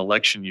born in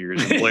election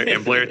years,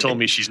 and Blair told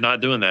me she's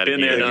not doing that again.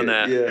 Been there, done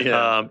that.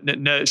 Yeah.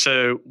 No,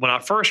 so when I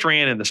first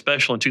ran in the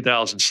special in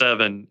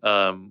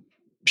 2007,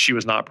 she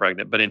was not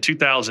pregnant. But in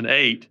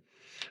 2008,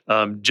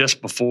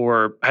 just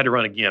before, I had to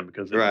run again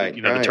because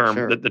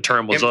the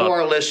term was up. And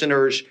for our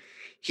listeners,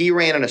 he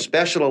ran in a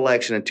special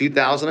election in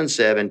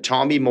 2007.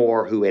 Tommy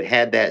Moore, who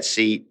had that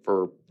seat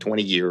for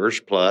 20 years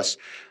plus,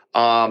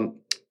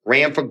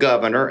 ran for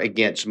governor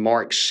against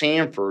Mark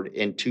Sanford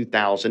in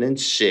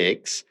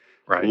 2006,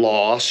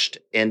 lost,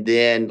 and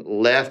then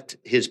left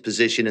his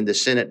position in the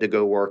Senate to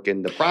go work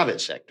in the private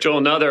sector. Joel,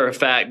 another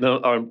fact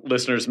our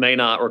listeners may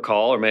not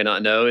recall or may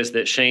not know is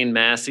that Shane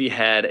Massey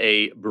had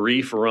a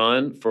brief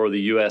run for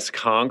the U.S.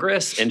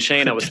 Congress. And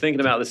Shane, I was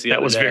thinking about this the other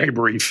day. That was very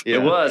brief.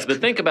 It was,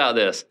 but think about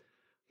this.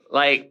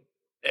 Like,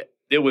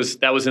 that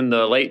was in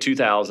the late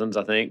 2000s,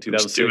 I think,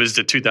 2006. It was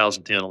the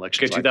 2010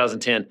 election. Okay,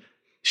 2010.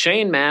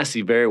 Shane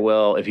Massey, very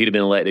well, if he'd have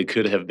been elected,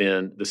 could have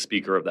been the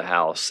Speaker of the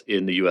House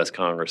in the U.S.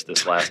 Congress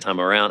this last time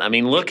around. I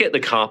mean, look at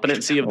the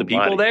competency of the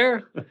people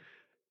there.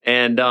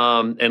 And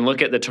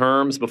look at the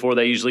terms before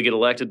they usually get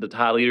elected to the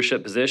high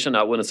leadership position.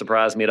 That wouldn't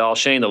surprise me at all.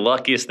 Shane, the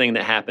luckiest thing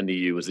that happened to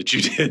you was that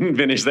you didn't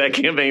finish that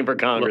campaign for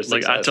Congress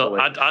successfully.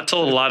 I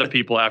told a lot of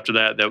people after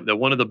that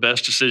one of the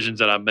best decisions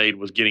that I made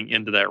was getting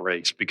into that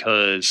race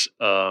because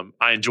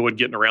I enjoyed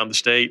getting around the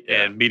state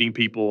and meeting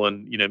people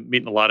and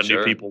meeting a lot of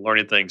new people,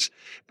 learning things.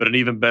 But an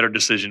even better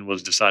decision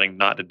was deciding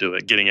not to do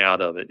it, getting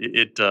out of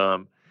it.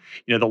 The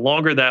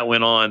longer that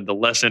went on, the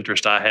less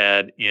interest I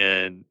had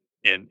in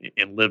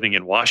living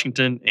in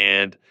Washington,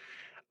 and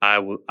I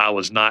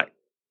was not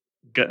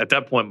at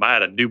that point. I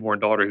had a newborn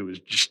daughter who was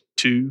just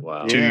two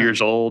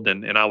years old,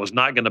 and I was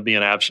not going to be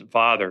an absent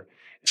father.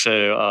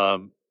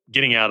 So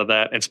getting out of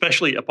that, and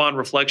especially upon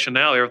reflection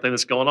now, everything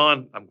that's going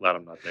on, I'm glad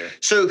I'm not there.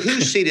 So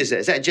whose seat is that?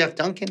 Is that Jeff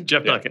Duncan?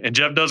 Jeff Duncan, and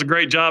Jeff does a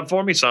great job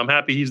for me, so I'm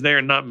happy he's there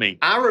and not me.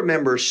 I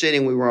remember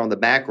we were on the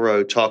back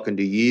row talking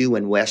to you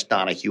and Wes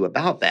Donahue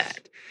about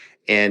that.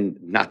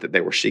 And not that they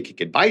were seeking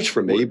advice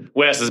from me.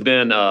 Wes has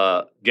been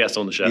a guest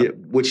on the show.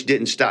 Which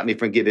didn't stop me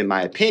from giving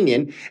my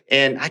opinion.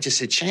 And I just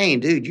said, Shane,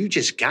 dude, you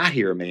just got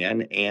here,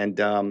 man. And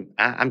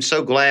I'm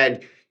so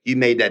glad you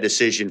made that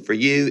decision for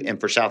you and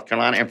for South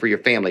Carolina and for your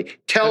family.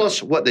 Tell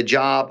us what the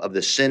job of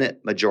the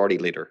Senate Majority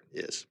Leader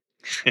is.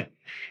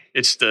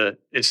 It's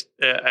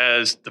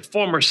as the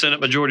former Senate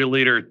Majority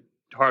Leader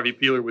Harvey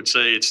Peeler would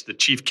say, it's the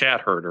chief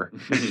cat herder,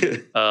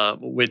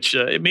 which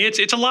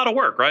it's a lot of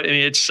work, right? I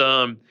mean,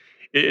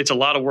 it's a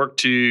lot of work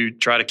to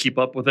try to keep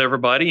up with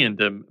everybody and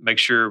to make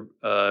sure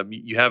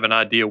you have an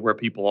idea where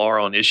people are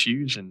on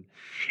issues. And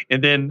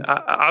then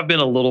I've been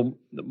a little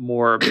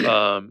more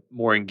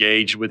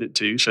engaged with it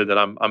too, so that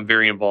I'm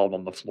very involved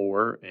on the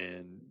floor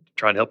and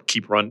trying to help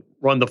keep run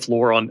the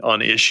floor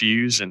on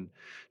issues and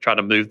try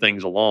to move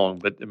things along.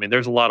 But I mean,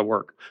 there's a lot of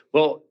work.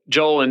 Well,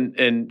 Joel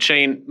and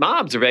Shane, my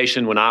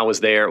observation when I was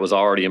there, it was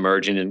already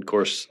emerging. And of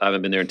course, I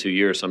haven't been there in 2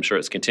 years, so I'm sure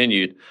it's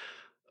continued.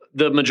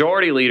 The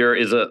majority leader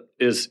is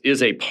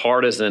a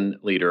partisan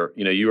leader.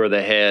 You know, you are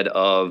the head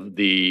of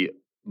the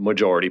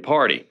majority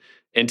party.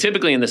 And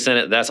typically in the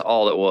Senate, that's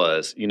all it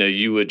was. You know,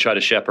 you would try to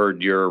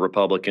shepherd your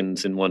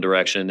Republicans in one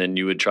direction and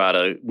you would try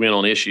to win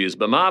on issues.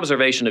 But my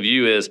observation of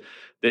you is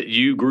that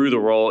you grew the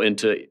role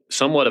into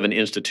somewhat of an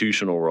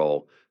institutional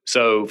role.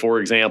 So, for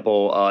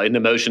example, in the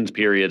motions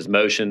periods,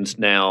 motions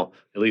now,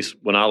 at least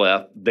when I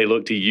left, they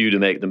look to you to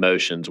make the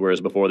motions,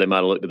 whereas before they might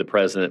have looked to the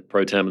president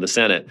pro tem of the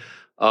Senate.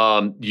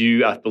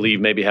 You, I believe,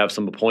 maybe have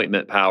some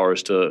appointment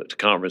powers to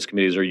conference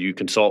committees, or you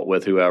consult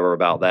with whoever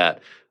about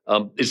that.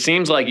 It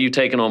seems like you've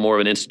taken on more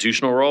of an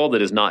institutional role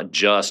that is not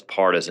just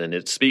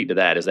partisan. Speak to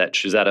that. Is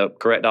that a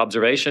correct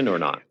observation or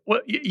not?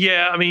 Well,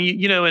 yeah. I mean,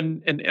 you know,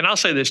 and I'll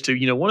say this too.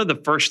 You know, one of the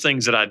first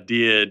things that I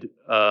did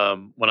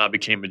when I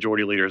became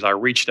majority leader is I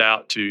reached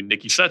out to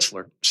Nikki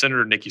Setzler,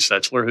 Senator Nikki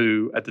Setzler,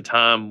 who at the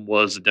time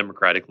was the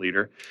Democratic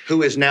leader,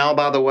 who is now,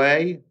 by the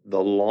way,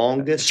 the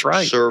longest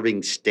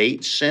serving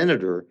state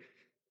senator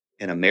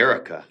in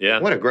America.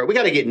 Yeah, what a great. We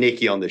got to get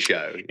Nikki on the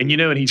show. And you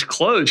know, and he's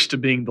close to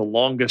being the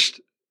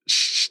longest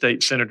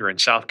state senator in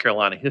South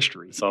Carolina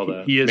history. Saw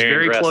that. He is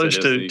very close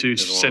to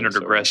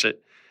Senator Gressett.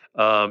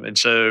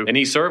 And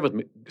he served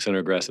with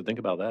Senator Gressett. Think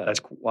about that.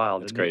 That's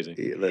wild. That's crazy.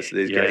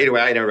 Yeah,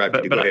 anyway, I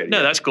interrupted you. Go ahead.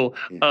 No, that's cool.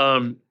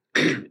 Yeah.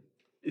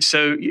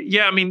 So,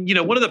 yeah, I mean, you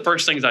know, one of the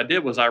first things I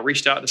did was I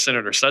reached out to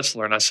Senator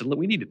Setzler and I said, look,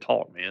 we need to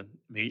talk, man.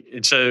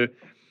 And so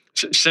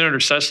Senator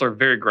Setzler,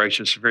 very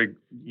gracious, very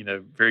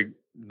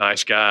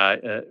nice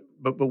guy.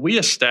 But we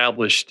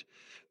established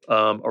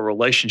a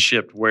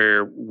relationship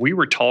where we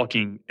were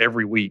talking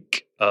every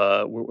week.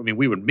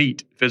 We would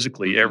meet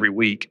physically every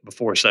week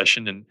before a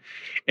session,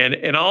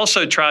 and I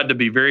also tried to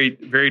be very,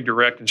 very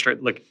direct and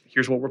straight. Look,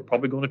 here's what we're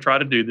probably going to try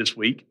to do this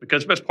week,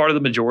 because as part of the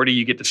majority,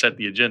 you get to set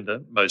the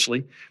agenda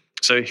mostly.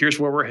 So here's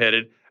where we're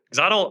headed.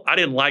 Because I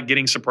didn't like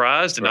getting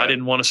surprised, and I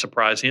didn't want to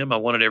surprise him. I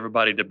wanted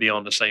everybody to be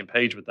on the same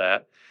page with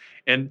that.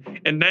 And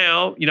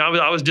now, you know,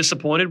 I was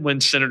disappointed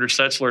when Senator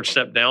Setzler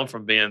stepped down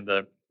from being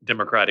the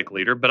Democratic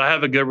leader, but I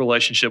have a good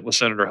relationship with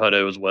Senator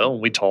Hutto as well,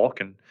 and we talk,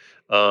 and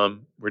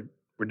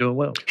we're doing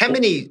well.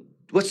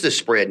 What's the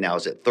spread now?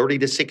 Is it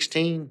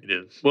 30-16? It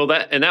is. Well,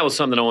 that was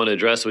something I wanted to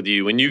address with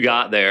you. When you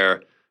got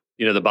there,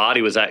 you know, the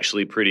body was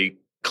actually pretty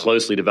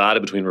closely divided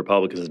between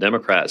Republicans and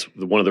Democrats.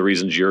 One of the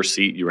reasons your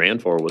seat you ran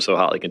for was so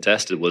hotly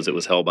contested was it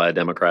was held by a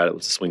Democrat. It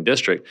was a swing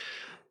district.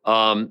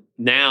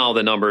 Now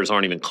the numbers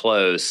aren't even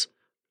close.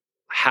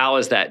 How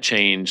has that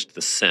changed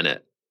the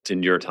Senate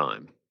in your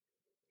time?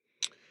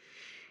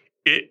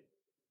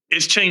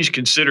 It's changed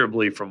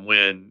considerably from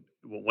when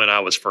I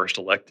was first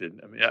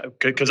elected. I mean,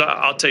 because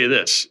I'll tell you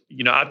this,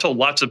 you know, I told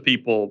lots of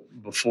people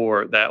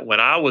before that when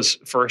I was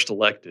first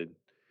elected,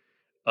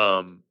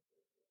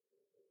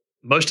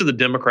 most of the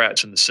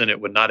Democrats in the Senate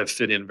would not have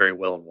fit in very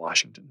well in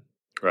Washington.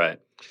 Right.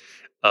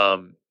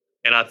 And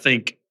I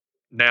think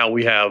now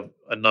we have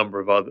a number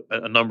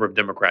of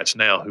Democrats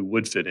now who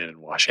would fit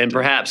in Washington. And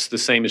perhaps the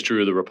same is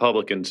true of the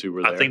Republicans who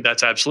were there. I think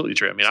that's absolutely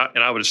true. I mean,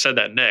 I would have said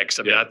that next.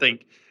 I mean, I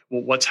think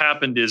what's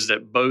happened is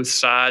that both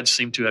sides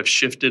seem to have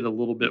shifted a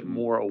little bit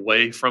more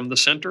away from the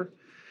center.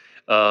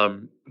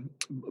 So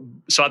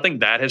I think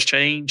that has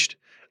changed.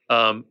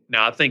 Now,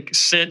 I think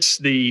since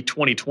the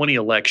 2020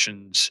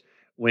 elections,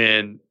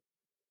 when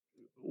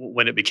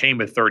it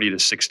became a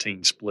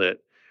 30-16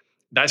 split,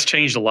 that's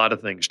changed a lot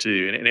of things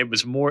too. And it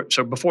was more,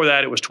 so before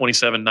that it was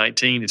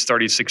 27-19, it's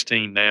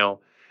 30-16 now.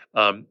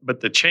 But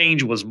the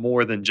change was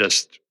more than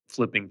just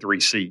flipping 3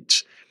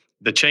 seats.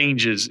 The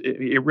change is,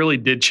 it really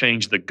did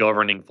change the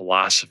governing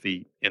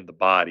philosophy in the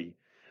body.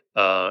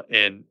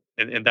 And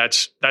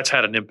that's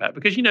had an impact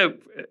because, you know,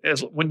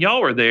 when y'all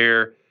were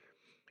there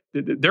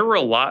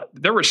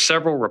were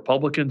several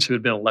Republicans who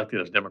had been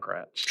elected as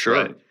Democrats.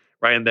 Sure.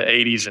 Right in the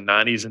 80s and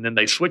 90s. And then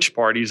they switched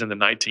parties in the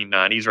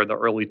 1990s or the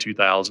early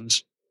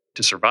 2000s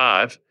to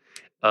survive.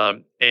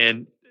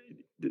 And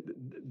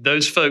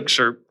those folks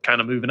are kind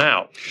of moving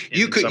out.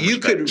 You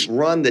could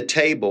run the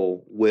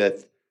table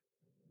with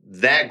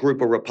that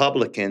group of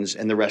Republicans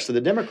and the rest of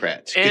the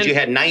Democrats. Because you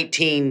had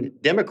 19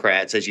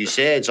 Democrats, as you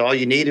said, so all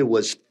you needed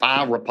was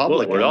 5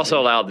 Republicans. Well, it also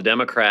allowed the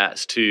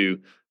Democrats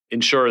to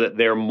ensure that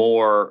their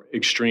more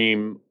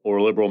extreme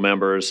or liberal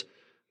members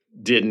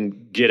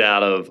didn't get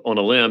out on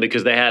a limb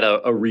because they had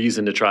a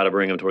reason to try to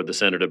bring them toward the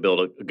center to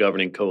build a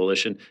governing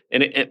coalition.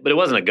 But it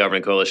wasn't a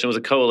governing coalition. It was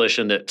a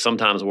coalition that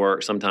sometimes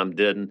worked, sometimes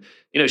didn't.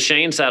 You know,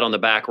 Shane sat on the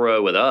back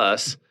row with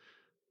us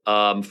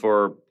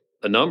for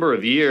a number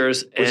of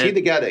years. Was he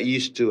the guy that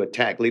used to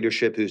attack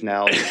leadership who's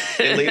now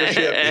in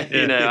leadership?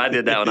 You know, I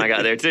did that when I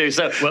got there too.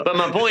 So, but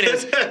my point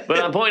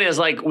is,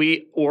 like,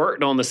 we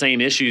worked on the same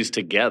issues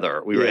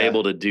together. We were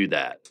able to do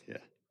that. Yeah.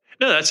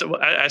 No,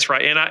 that's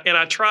right. And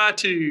I try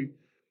to.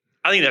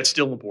 I think that's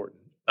still important.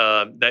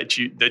 that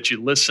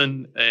you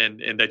listen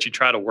and that you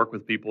try to work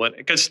with people. And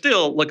because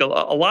still, look, a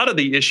lot of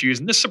the issues,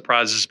 and this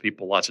surprises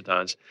people lots of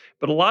times,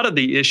 but a lot of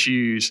the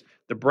issues,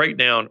 the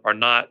breakdown are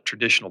not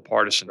traditional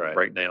partisan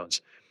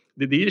breakdowns.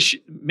 The issue,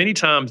 many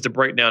times the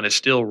breakdown is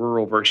still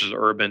rural versus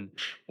urban,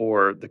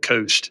 or the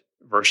coast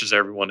versus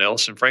everyone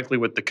else. And frankly,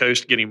 with the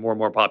coast getting more and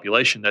more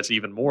population, that's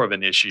even more of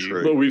an issue.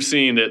 True. But we've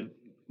seen that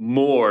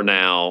more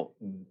now,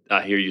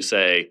 I hear you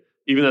say,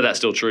 even though that's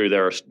still true,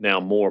 there are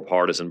now more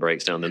partisan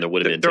breakdown than there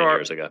would have been 10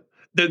 years ago.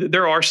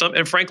 There are some,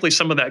 and frankly,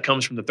 some of that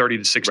comes from the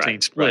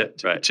 30-16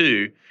 split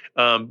too.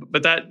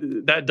 But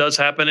that does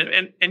happen,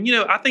 and you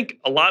know, I think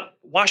a lot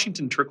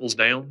Washington trickles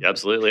down.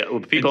 Absolutely,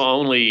 people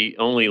only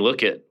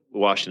look at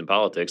Washington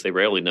politics. They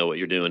rarely know what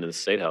you're doing in the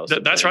state house.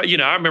 That's right. You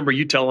know, I remember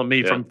you telling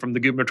me from the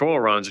gubernatorial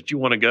runs that you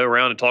want to go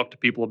around and talk to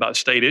people about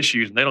state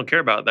issues, and they don't care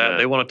about that. Yeah.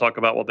 They want to talk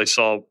about what they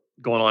saw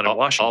going on in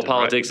Washington. All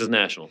politics is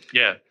national.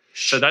 Yeah.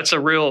 So that's a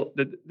real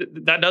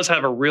that does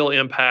have a real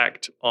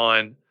impact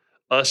on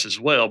us as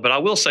well. But I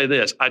will say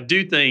this: I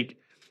do think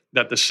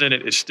that the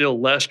Senate is still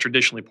less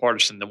traditionally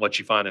partisan than what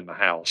you find in the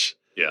House.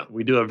 Yeah,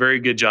 we do a very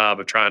good job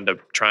of trying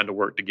to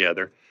work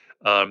together.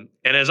 And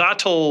as I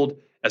told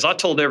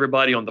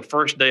everybody on the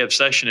first day of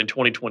session in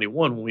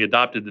 2021 when we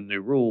adopted the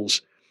new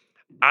rules,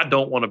 I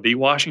don't want to be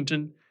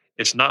Washington.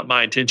 It's not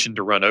my intention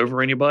to run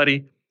over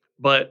anybody,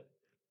 but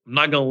I'm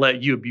not going to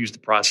let you abuse the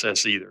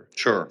process either.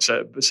 Sure.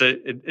 So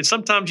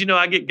sometimes, you know,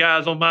 I get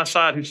guys on my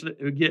side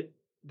who get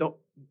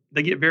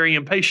very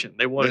impatient.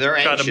 They want to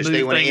try to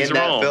move things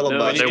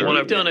along.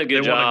 We've done a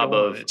good job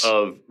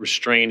of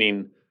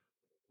restraining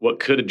what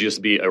could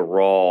just be a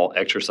raw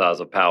exercise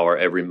of power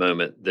every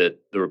moment that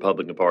the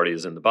Republican Party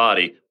is in the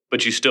body,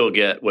 but you still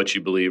get what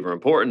you believe are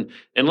important.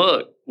 And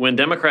look, when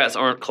Democrats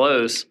aren't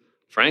close,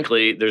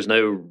 frankly, there's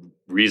no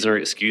reason or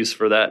excuse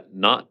for that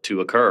not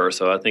to occur.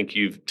 So I think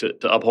to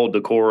uphold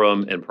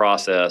decorum and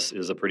process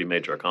is a pretty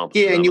major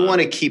accomplishment. Yeah, and you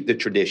want to keep the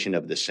tradition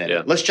of the Senate.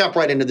 Yeah. Let's jump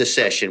right into the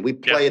session. We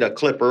played a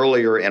clip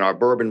earlier in our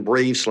Bourbon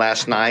Briefs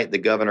last night. The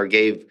governor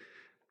gave,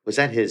 was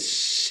that his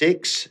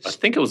 6th? I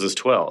think it was his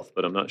 12th,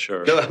 but I'm not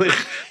sure. No,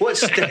 what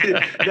state?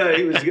 No,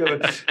 he was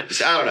going,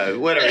 I don't know,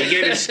 whatever. He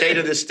gave his State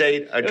of the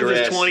State address.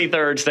 It was his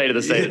 23rd State of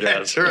the State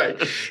address. That's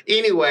right.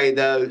 Anyway,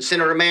 though,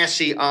 Senator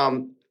Massey,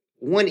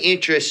 one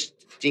interesting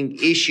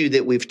issue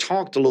that we've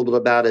talked a little bit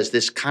about is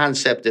this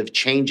concept of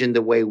changing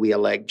the way we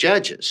elect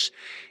judges.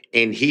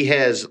 And he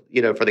has,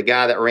 you know, for the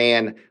guy that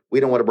ran,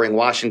 we don't want to bring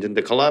Washington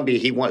to Columbia.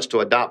 He wants to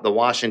adopt the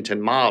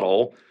Washington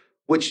model,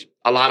 which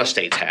a lot of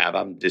states have.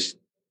 I'm just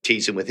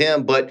teasing with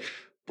him. But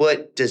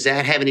does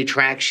that have any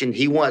traction?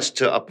 He wants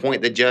to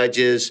appoint the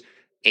judges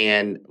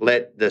and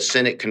let the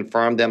Senate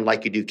confirm them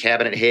like you do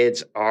cabinet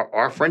heads. Are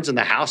our friends in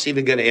the House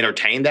even going to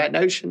entertain that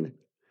notion?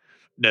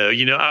 No,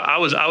 you know, I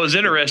was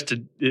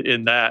interested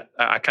in that.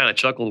 I kind of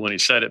chuckled when he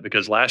said it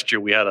because last year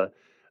we had a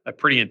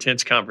pretty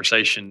intense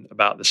conversation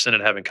about the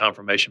Senate having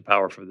confirmation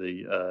power for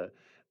the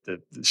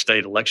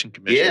state election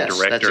commission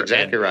director. That's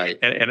exactly right.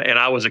 And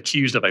I was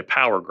accused of a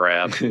power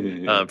grab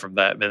from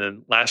that. And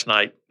then last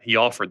night he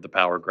offered the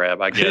power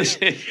grab, I guess.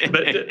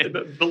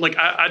 but like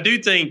I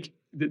do think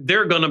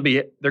they're going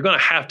to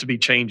have to be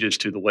changes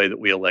to the way that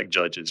we elect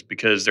judges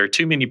because there are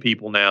too many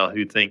people now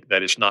who think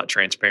that it's not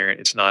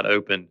transparent, it's not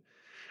open.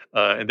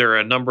 And there are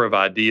a number of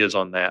ideas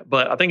on that.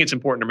 But I think it's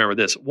important to remember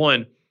this.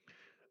 One,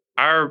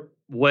 our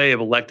way of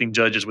electing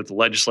judges with the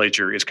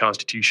legislature is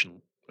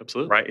constitutional.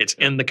 Absolutely. Right? It's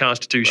in the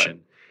Constitution.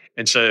 Right.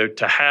 And so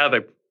to have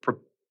a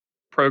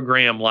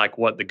program like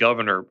what the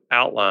governor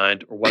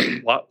outlined or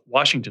what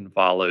Washington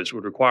follows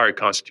would require a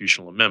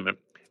constitutional amendment,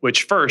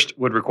 which first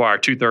would require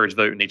 2/3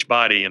 vote in each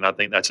body. And I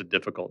think that's a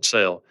difficult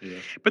sell. Yeah.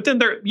 But then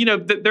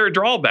there are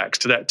drawbacks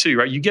to that too,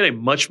 right? You get a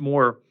much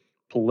more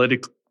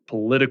political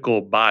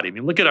body. I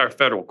mean, look at our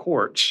federal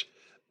courts.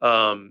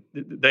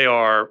 They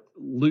are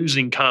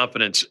losing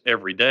confidence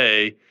every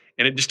day,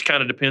 and it just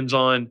kind of depends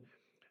on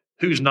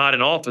who's not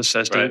in office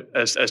as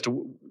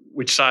to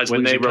which side's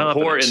losing confidence. When they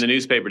report in the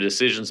newspaper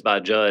decisions by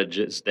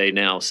judges, they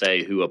now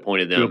say who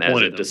appointed them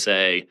to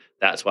say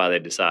that's why they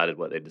decided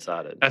what they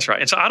decided. That's right.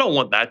 And so I don't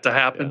want that to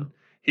happen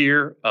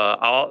here.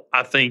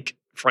 I think,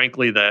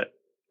 frankly, that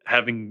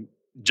having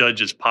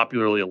judges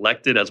popularly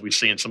elected, as we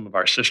see in some of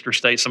our sister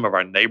states, some of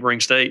our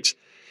neighboring states,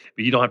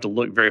 but you don't have to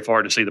look very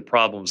far to see the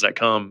problems that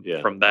come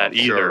from that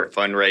either. Sure.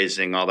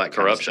 Fundraising, all that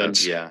corruption. Kind of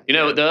stuff. You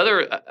know, the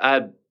other,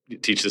 I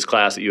teach this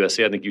class at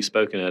USC. I think you've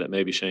spoken at it,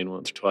 maybe Shane,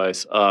 once or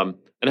twice.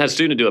 And had a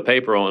student do a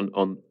paper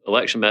on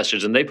election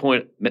methods, and they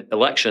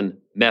election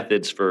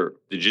methods for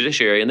the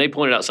judiciary, and they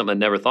pointed out something I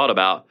never thought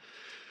about,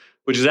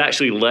 which is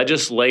actually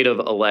legislative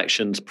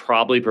elections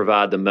probably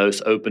provide the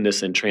most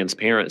openness and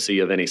transparency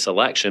of any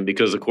selection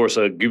because, of course,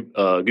 a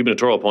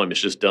gubernatorial appointment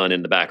is just done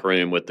in the back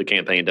room with the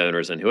campaign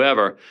donors and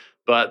whoever.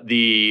 But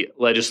the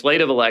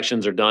legislative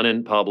elections are done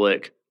in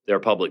public. There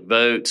are public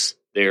votes.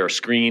 They are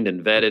screened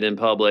and vetted in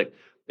public.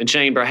 And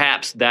Shane,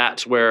 perhaps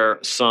that's where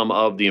some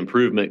of the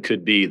improvement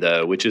could be,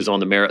 though, which is on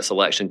the Merit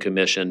Selection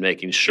Commission,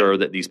 making sure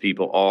that these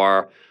people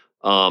are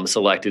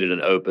selected in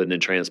an open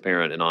and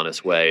transparent and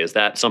honest way. Is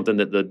that something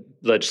that the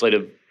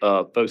legislative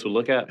folks would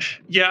look at?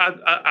 Yeah,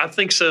 I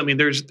think so. I mean,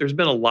 there's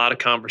been a lot of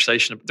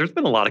conversation. There's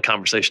been a lot of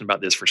conversation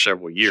about this for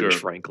several years,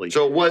 frankly.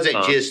 So it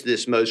wasn't just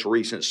this most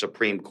recent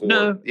Supreme Court.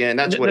 No, and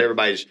that's what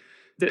everybody's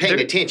paying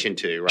attention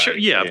to, right? Sure,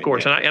 yeah, of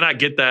course. Yeah. And I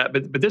get that.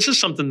 But this is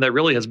something that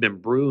really has been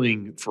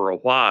brewing for a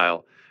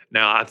while.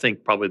 Now, I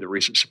think probably the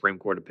recent Supreme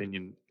Court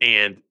opinion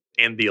and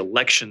the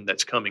election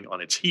that's coming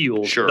on its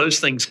heels, those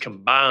things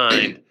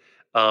combined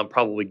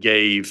probably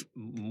gave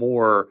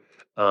more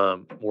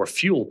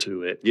fuel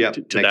to it,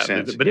 to that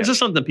movement. But this is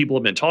something people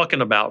have been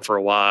talking about for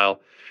a while.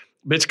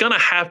 But it's going to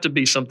have to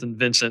be something,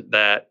 Vincent,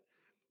 that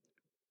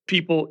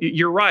people,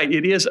 you're right,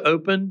 it is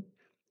open,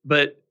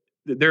 but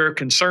there are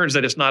concerns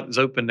that it's not as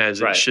open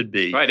as it should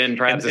be. Right, and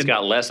perhaps it's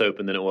got less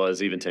open than it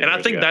was even 10 years ago. And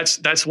I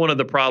think that's one of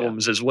the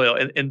problems as well.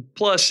 And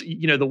plus,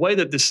 the way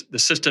that the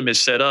system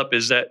is set up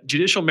is that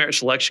Judicial Merit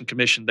Selection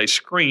Commission, they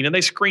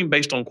screen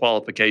based on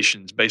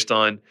qualifications, based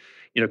on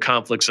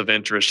conflicts of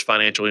interest,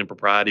 financial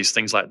improprieties,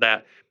 things like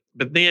that.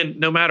 But then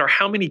no matter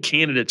how many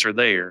candidates are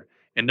there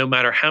and no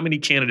matter how many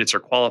candidates are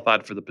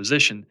qualified for the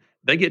position,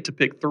 they get to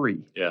pick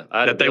 3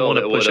 that they want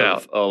to push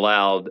out.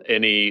 Allowed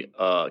any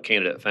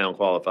candidate found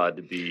qualified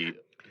to be.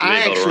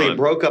 I actually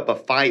broke up a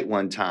fight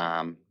one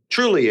time,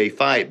 truly a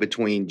fight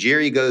between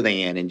Jerry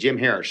Govan and Jim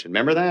Harrison.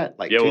 Remember that?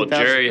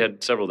 Jerry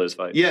had several of those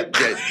fights. Yeah,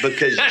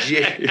 because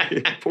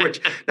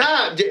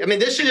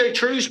this is a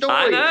true story.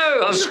 I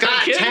know.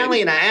 Scott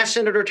Talley and I asked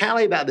Senator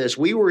Talley about this.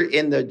 We were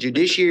in the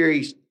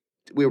judiciary.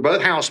 We were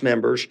both House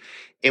members,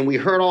 and we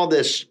heard all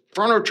this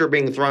furniture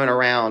being thrown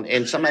around,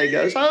 and somebody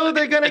goes, "Oh,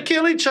 they're going to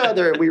kill each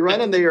other." And we run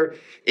in there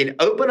and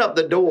open up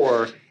the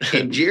door,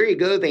 and Jerry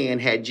Govan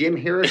had Jim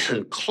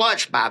Harrison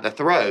clutched by the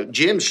throat.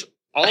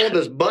 All of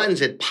his buttons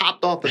had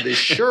popped off of his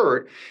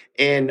shirt,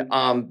 and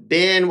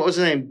Ben, what was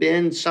his name?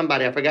 Ben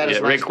somebody, I forgot his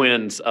last name. Rick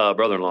Quinn's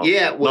brother-in-law.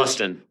 Yeah,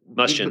 Mustang,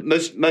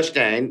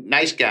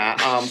 nice guy.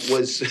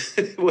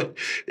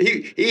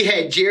 He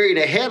had Jerry in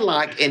a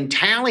headlock, and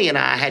Talley and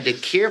I had to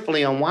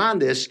carefully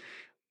unwind this.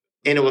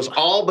 And it was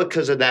all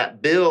because of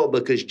that bill,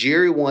 because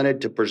Jerry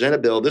wanted to present a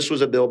bill. This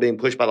was a bill being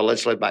pushed by the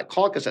Legislative Black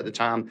Caucus at the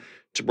time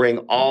to bring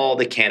all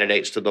the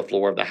candidates to the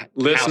floor of the House.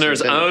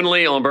 Listeners,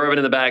 only on Bourbon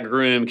in the Back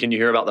Room can you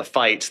hear about the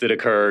fights that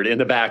occurred in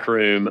the back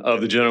room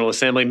of the General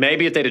Assembly.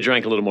 Maybe if they'd have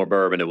drank a little more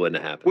bourbon, it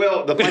wouldn't have happened.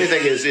 Well, the funny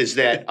thing is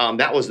that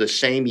that was the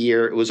same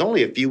year. It was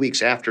only a few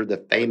weeks after the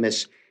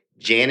famous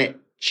Janet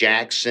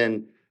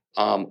Jackson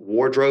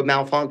wardrobe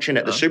malfunction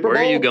at the Super Bowl.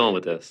 Where are you going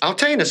with this? I'll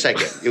tell you in a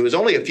second. It was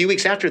only a few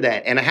weeks after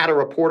that, and I had a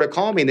reporter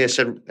call me, and they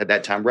said at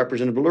that time,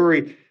 Representative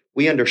Lurie,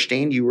 we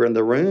understand you were in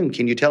the room.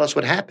 Can you tell us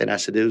what happened? I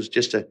said, it was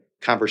just a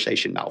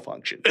conversation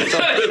malfunction. All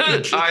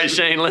right,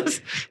 Shane,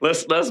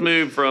 let's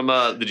move from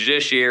the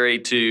judiciary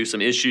to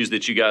some issues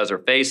that you guys are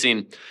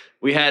facing.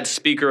 We had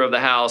Speaker of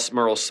the House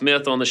Merle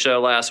Smith on the show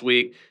last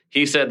week.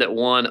 He said that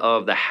one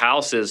of the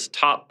House's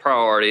top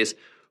priorities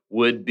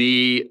would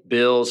be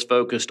bills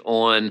focused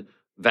on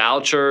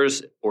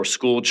vouchers or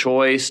school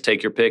choice.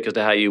 Take your pick as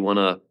to how you want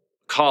to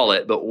call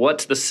it. But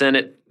what's the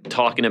Senate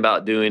talking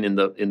about doing in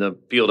the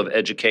field of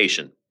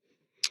education?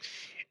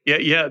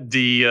 Yeah.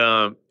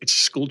 It's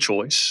school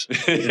choice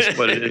is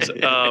what it is.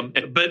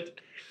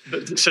 But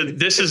so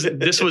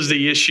this was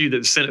the issue that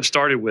the Senate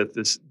started with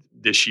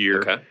this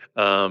year.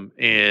 Okay.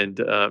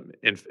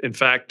 In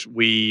fact,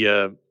 we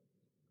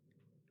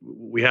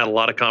had a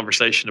lot of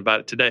conversation about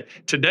it today.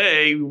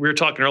 Today, we were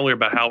talking earlier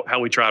about how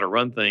we try to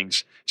run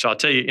things. So I'll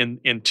tell you,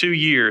 in 2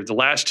 years, the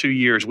last 2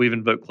 years, we've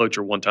invoked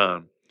cloture one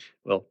time.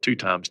 Well, 2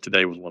 times.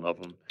 Today was one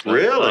of them.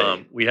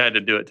 Really? We had to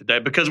do it today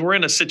because we're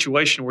in a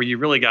situation where you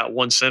really got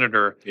one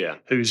senator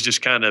who's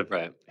just kind of,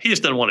 he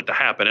just doesn't want it to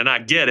happen. And I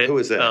get it. Who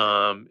is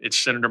that? It's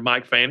Senator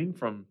Mike Fanning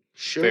from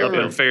up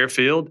in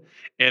Fairfield.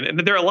 And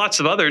there are lots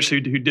of others who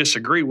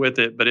disagree with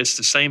it, but it's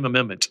the same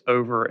amendments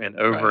over and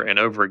over and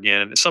over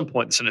again. And at some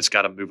point, the Senate's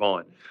got to move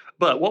on.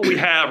 But what we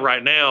have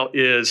right now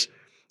is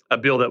a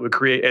bill that would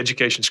create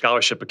education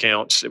scholarship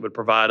accounts. It would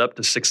provide up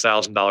to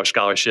 $6,000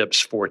 scholarships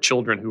for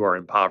children who are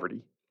in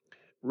poverty,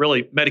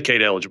 really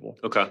Medicaid eligible.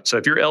 Okay. So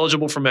if you're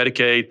eligible for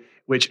Medicaid,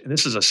 and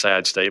this is a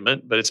sad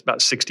statement, but it's about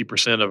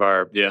 60% of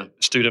our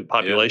student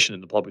population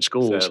in the public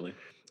schools. Sadly.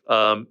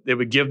 It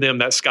would give them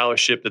that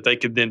scholarship that they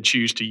could then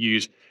choose to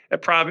use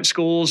at private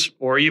schools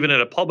or even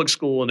at a public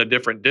school in a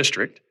different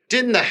district.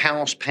 Didn't the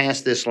House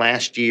pass this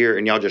last year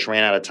and y'all just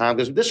ran out of time?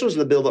 Because this was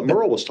the bill that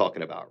Merle was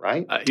talking about,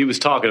 right? He was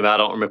talking about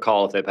it. I don't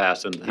recall if they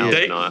passed it in the House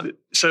or not.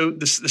 So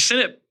the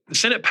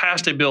Senate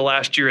passed a bill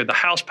last year. The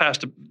House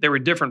passed there were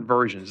different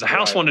versions. The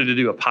House wanted to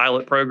do a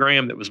pilot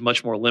program that was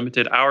much more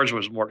limited. Ours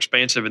was more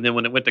expansive. And then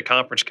when it went to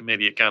conference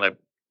committee, it kind of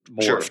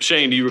morphed. Sure.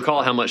 Shane, do you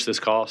recall how much this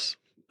costs?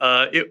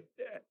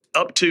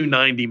 Up to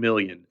 90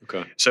 million.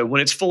 Okay. So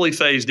when it's fully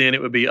phased in,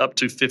 it would be up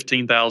to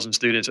 15,000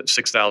 students at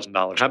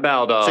 $6,000. How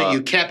about so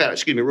you cap out?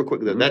 Excuse me, real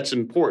quick though. That's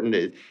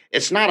important.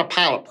 It's not a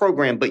pilot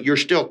program, but you're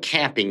still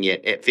capping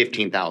it at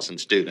 15,000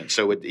 students.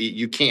 So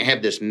you can't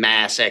have this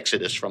mass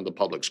exodus from the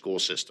public school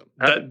system.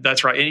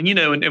 That's right. And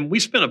and we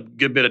spent a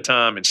good bit of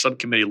time in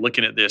subcommittee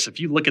looking at this. If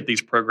you look at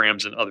these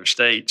programs in other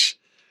states,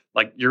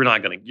 like you're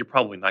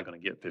probably not going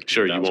to get 15,000.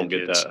 Sure, you won't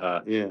kids. get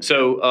that. Yeah.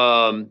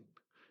 So.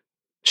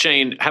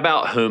 Shane, how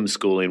about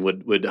homeschooling?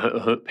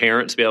 Would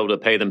parents be able to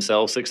pay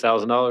themselves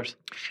 $6,000?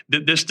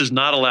 This does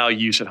not allow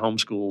use at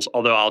homeschools,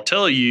 although I'll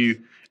tell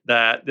you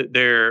that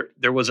there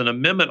was an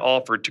amendment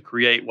offered to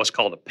create what's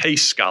called a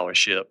PACE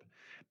scholarship.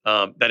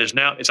 That is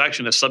now, it's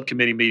actually in a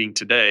subcommittee meeting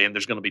today, and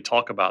there's going to be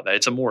talk about that.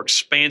 It's a more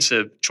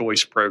expansive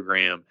choice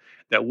program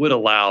that would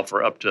allow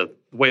for up to,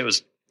 the way it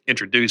was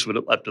introduced, would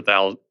up to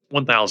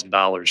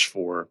 $1,000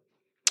 for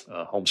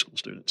homeschool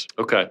students.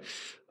 Okay.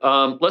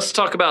 Let's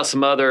talk about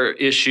some other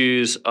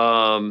issues.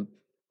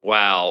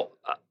 Wow.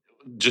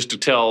 Just to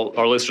tell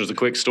our listeners a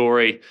quick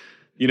story,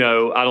 I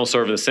don't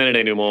serve in the Senate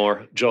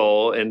anymore,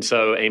 Joel. And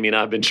so Amy and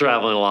I have been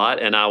traveling a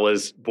lot, and I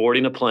was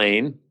boarding a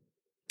plane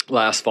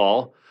last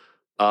fall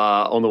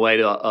on the way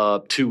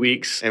to 2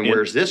 weeks. And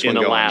where's this one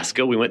in going?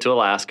 Alaska. We went to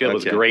Alaska. It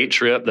was a great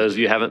trip. Those of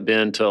you who haven't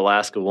been to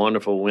Alaska,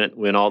 wonderful.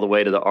 Went all the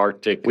way to the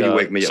Arctic Will you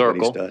wake me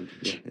Circle. Up when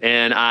he's done? Yeah.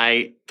 And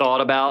I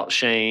thought about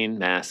Shane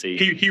Massey.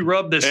 He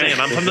rubbed this in.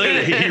 I'm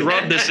familiar. He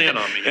rubbed this in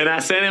on me. And I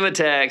sent him a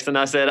text and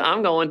I said,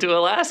 I'm going to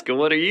Alaska.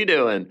 What are you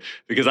doing?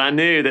 Because I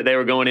knew that they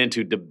were going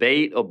into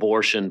debate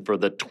abortion for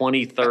the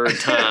 23rd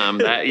time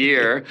that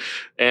year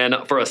and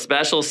for a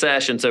special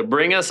session. So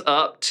bring us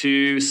up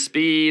to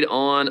speed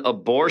on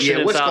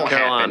abortion in South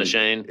Carolina,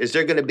 Shane. Is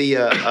there going to be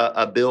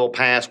a bill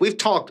passed? We've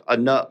talked a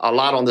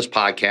lot on this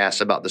podcast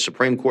about the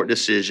Supreme Court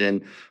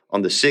decision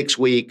on the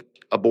 6-week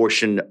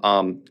abortion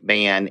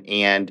ban.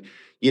 And,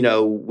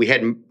 we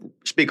had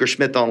Speaker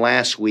Smith on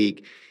last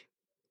week.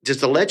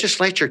 Does the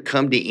legislature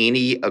come to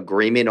any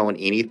agreement on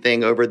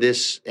anything over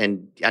this?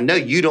 And I know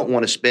you don't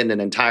want to spend an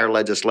entire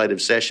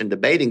legislative session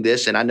debating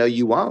this, and I know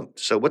you won't.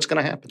 So what's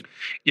going to happen?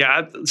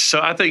 Yeah,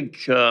 so I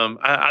think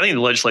I think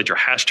the legislature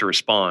has to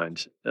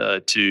respond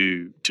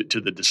to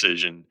the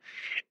decision,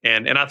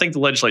 and I think the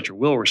legislature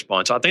will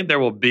respond. So I think there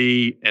will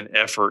be an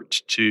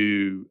effort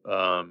to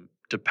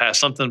pass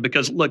something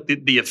because look,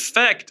 the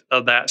effect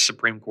of that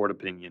Supreme Court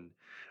opinion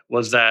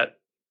was that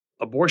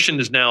abortion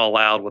is now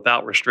allowed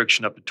without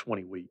restriction up to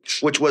 20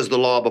 weeks. Which was the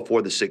law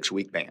before the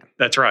 6-week ban.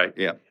 That's right.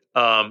 Yeah.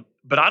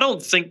 But I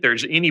don't think there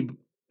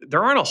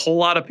aren't a whole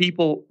lot of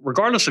people,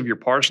 regardless of your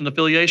partisan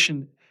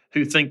affiliation,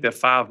 who think that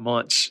 5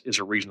 months is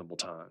a reasonable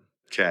time.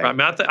 Okay. Right? I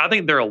mean, I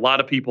think there are a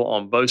lot of people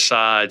on both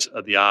sides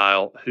of the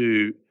aisle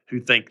who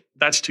think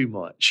that's too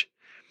much.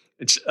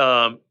 It's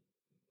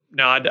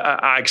now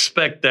I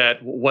expect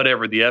that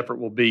whatever the effort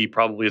will be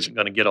probably isn't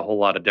going to get a whole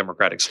lot of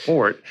Democratic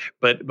support,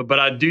 but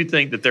I do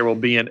think that there will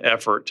be an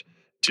effort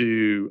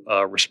to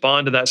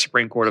respond to that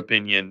Supreme Court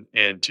opinion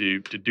and to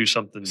do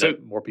something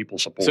that more people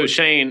support. So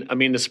Shane, I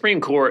mean, the Supreme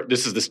Court,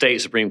 this is the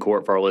state Supreme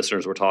Court for our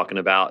listeners we're talking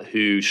about,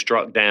 who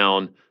struck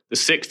down the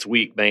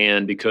 6-week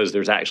ban because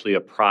there's actually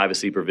a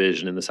privacy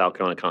provision in the South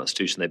Carolina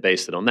Constitution. They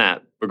based it on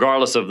that.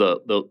 Regardless of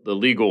the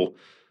legal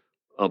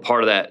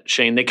part of that,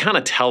 Shane, they kind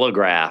of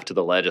telegraphed to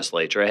the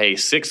legislature, hey,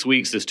 6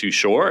 weeks is too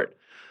short,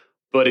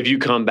 but if you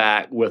come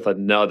back with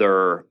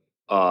another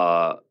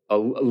a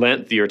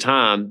lengthier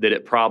time, that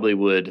it probably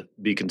would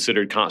be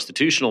considered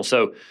constitutional.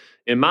 So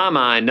in my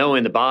mind,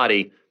 knowing the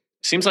body,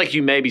 seems like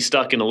you may be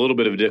stuck in a little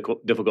bit of a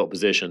difficult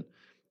position.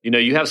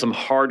 You have some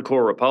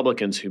hardcore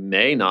Republicans who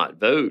may not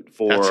vote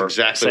for,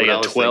 say, a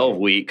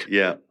 12-week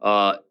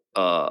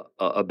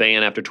a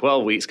ban after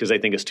 12 weeks because they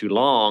think it's too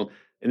long.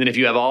 And then if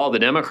you have all the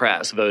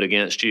Democrats vote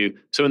against you.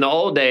 So in the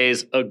old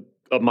days,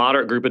 a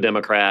moderate group of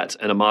Democrats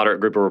and a moderate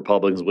group of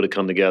Republicans would have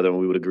come together and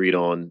we would have agreed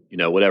on,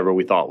 whatever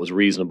we thought was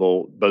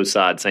reasonable, both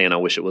sides saying, I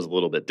wish it was a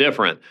little bit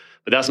different.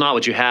 But that's not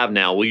what you have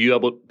now. Will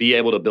you be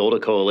able to build a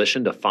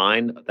coalition to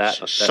find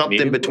that something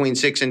medium? Between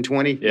 6 and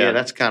 20? Yeah,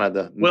 that's kind of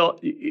the Well,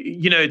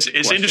 it's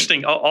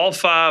interesting. All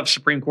 5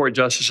 Supreme Court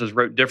justices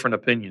wrote different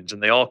opinions,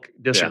 and they all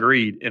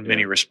disagreed in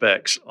many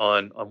respects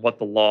on what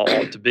the law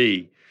ought to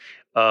be.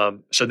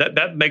 So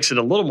that makes it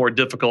a little more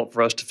difficult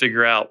for us to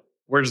figure out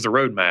where's the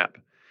roadmap.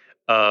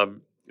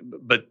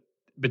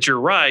 But you're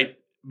right.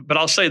 But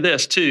I'll say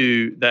this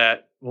too,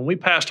 that when we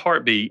passed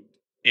Heartbeat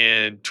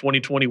in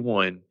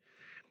 2021,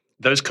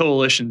 those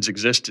coalitions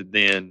existed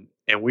then,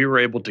 and we were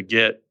able to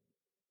get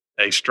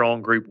a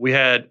strong group. We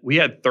had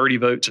 30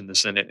 votes in the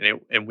Senate,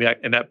 and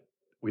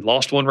we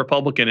lost one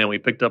Republican and we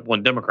picked up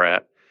one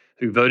Democrat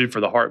who voted for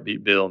the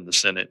Heartbeat bill in the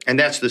Senate. And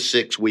that's the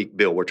 6-week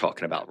bill we're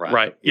talking about, right?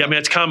 Right. Yeah, I mean,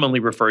 it's commonly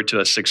referred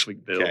to as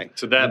 6-week bill. Okay.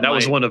 So that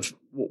was one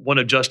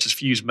of Justice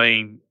Few's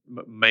main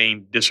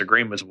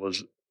disagreements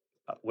was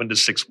when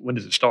does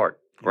it start?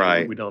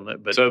 Right. We don't know.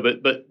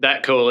 But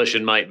that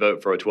coalition might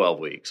vote for a 12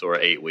 weeks or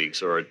 8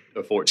 weeks or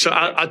a 14 So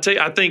weeks. I tell you,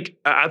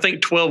 I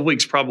think 12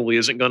 weeks probably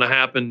isn't going to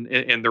happen.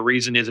 And the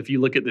reason is if you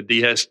look at the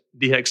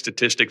DHEC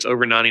statistics,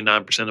 over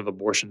 99% of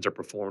abortions are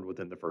performed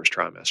within the first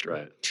trimester.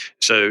 Right.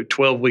 So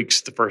 12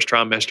 weeks, the first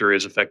trimester,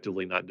 is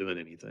effectively not doing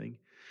anything.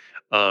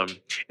 And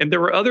there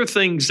were other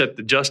things that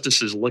the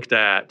justices looked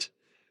at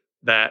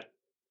that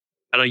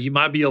I know you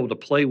might be able to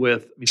play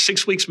with. I mean,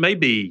 6 weeks may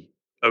be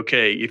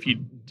okay if you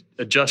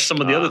adjust some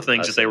of the other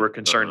things that they were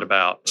concerned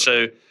about.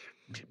 So,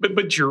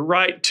 but you're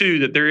right too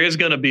that there is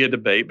going to be a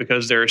debate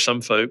because there are some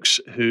folks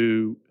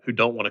who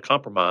don't want to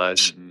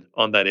compromise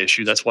on that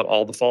issue. That's what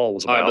all the fall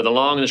was about. All right, but the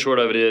long and the short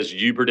of it is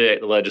you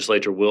predict the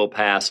legislature will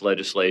pass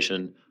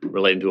legislation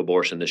relating to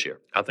abortion this year.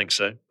 I think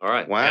so. All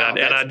right. Wow,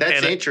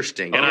 that's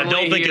interesting. And I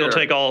don't think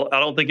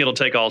it'll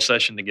take all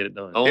session to get it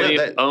done.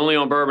 Only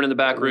on Bourbon in the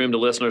Back Room do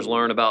listeners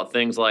learn about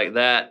things like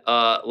that.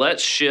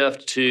 Let's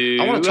shift to.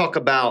 I want to talk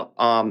about.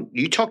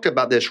 You talked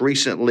about this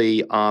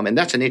recently, and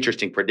that's an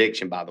interesting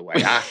prediction, by the way.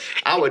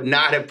 I would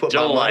not have put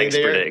my money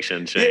there.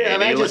 Predictions. Yeah,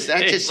 I mean,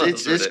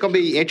 it's going to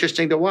be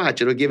interesting to watch.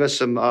 It'll give us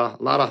some a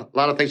lot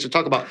of things to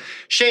talk about.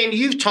 Shane,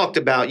 you've talked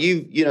about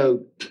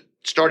you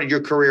started your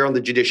career on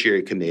the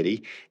Judiciary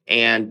Committee,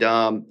 and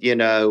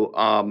when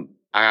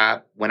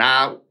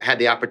I had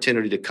the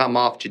opportunity to come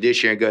off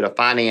Judiciary and go to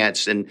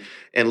Finance and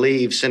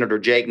leave Senator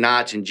Jake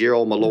Knotts and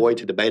Gerald Malloy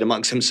to debate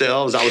amongst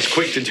themselves, I was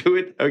quick to do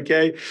it.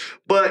 Okay,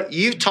 but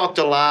you've talked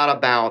a lot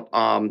about.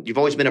 You've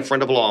always been a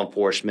friend of law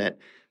enforcement.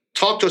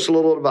 Talk to us a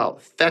little bit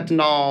about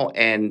fentanyl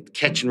and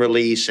catch and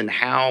release and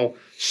how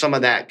some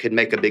of that could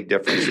make a big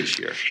difference this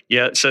year.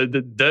 Yeah, so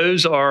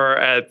those are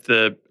at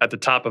the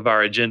top of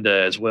our agenda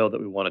as well that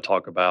we want to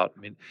talk about. I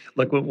mean,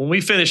 look, when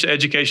we finish the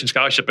education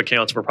scholarship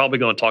accounts, we're probably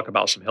going to talk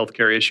about some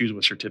healthcare issues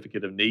with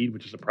Certificate of Need,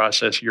 which is a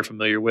process you're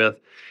familiar with.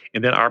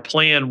 And then our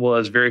plan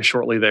was very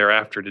shortly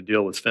thereafter to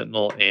deal with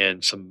fentanyl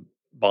and some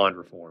bond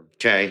reform.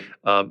 Okay.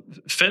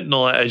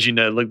 Fentanyl, as you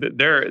know, look,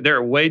 there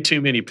are way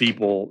too many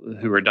people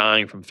who are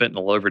dying from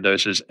fentanyl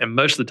overdoses, and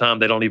most of the time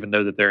they don't even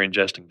know that they're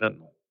ingesting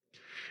fentanyl.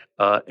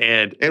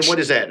 And what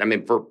is that? I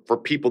mean, for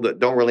people that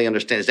don't really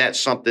understand, is that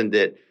something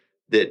that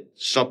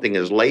something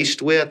is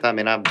laced with? I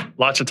mean,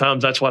 lots of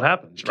times that's what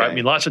happens, right? I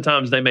mean, lots of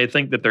times they may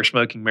think that they're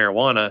smoking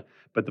marijuana,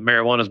 but the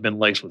marijuana has been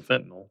laced with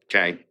fentanyl.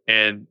 Okay.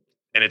 And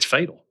it's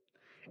fatal.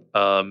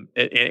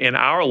 And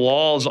our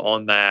laws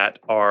on that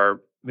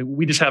are. I mean,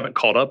 we just haven't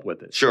caught up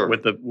with it. Sure.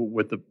 With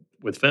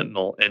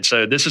fentanyl, and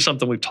so this is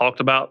something we've talked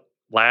about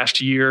last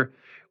year.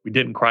 We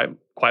didn't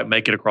quite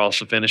make it across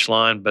the finish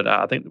line, but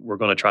I think we're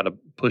going to try to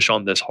push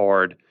on this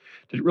hard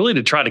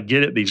to try to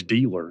get at these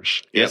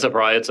dealers. Yeah, it's a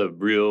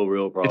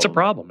real problem. It's a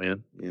problem,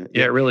 man.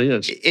 Yeah, it really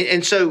is.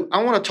 And so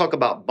I want to talk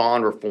about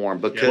bond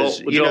reform because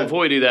Joel, before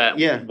we do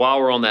that, while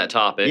we're on that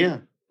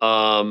topic,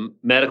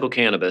 medical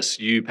cannabis.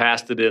 You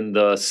passed it in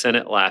the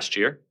Senate last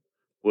year.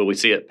 Will we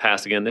see it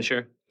passed again this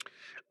year?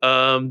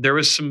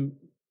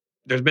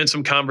 There's been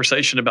some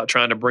conversation about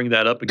trying to bring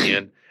that up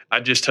again.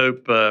 I just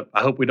hope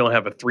we don't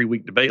have a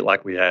 3-week debate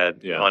like we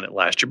had on it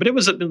last year. But it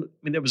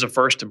was a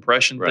first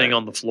impression thing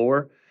on the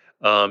floor.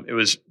 It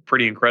was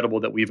pretty incredible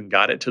that we even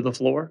got it to the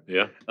floor.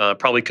 Yeah.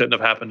 Probably couldn't have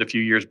happened a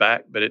few years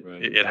back, but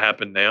it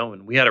happened now,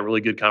 and we had a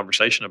really good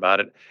conversation about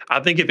it. I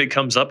think if it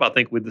comes up, I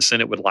think the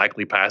Senate would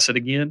likely pass it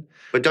again.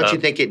 But don't you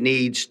think it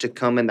needs to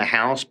come in the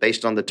House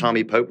based on the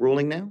Tommy Pope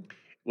ruling now?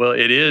 Well,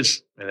 it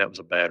is, and that was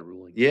a bad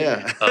ruling.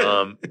 Yeah.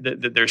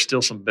 There's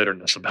still some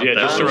bitterness about that.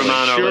 Yeah, just to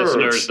remind our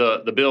listeners,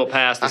 the bill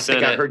passed the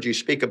Senate. I think I heard you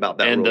speak about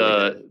that and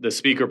ruling. The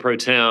Speaker Pro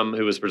Tem,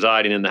 who was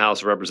presiding in the House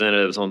of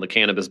Representatives on the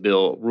cannabis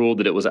bill, ruled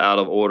that it was out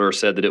of order,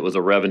 said that it was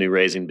a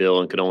revenue-raising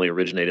bill and could only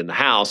originate in the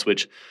House,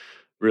 which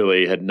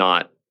really had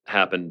not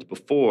happened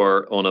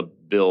before on a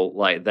bill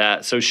like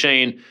that. So,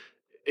 Shane,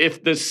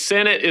 if the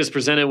Senate is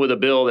presented with a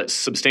bill that's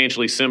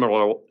substantially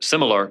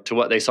similar to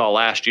what they saw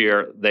last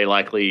year, they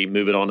likely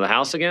move it on to the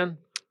House again?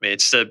 I mean,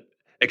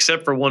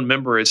 except for one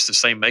member, it's the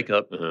same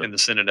makeup in the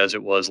Senate as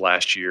it was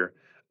last year.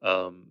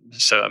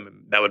 So I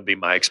mean, that would be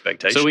my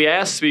expectation. So we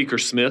asked Speaker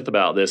Smith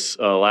about this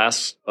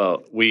last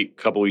week,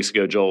 a couple weeks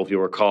ago, Joel, if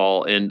you'll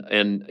recall,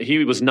 and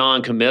he was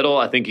non-committal.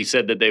 I think he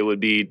said that they would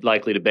be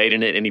likely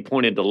debating it, and he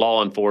pointed to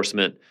law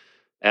enforcement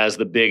as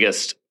the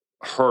biggest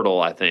hurdle,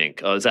 I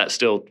think. Is that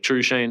still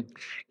true, Shane?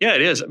 Yeah,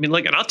 it is. I mean,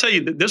 and I'll tell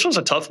you, this was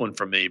a tough one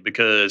for me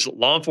because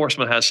law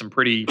enforcement has some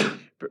pretty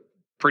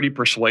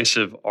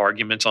persuasive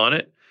arguments on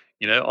it.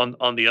 You know,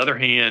 on the other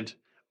hand,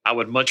 I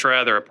would much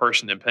rather a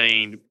person in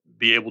pain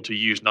be able to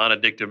use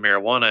non-addictive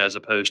marijuana as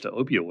opposed to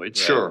opioids.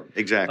 Sure,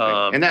 exactly.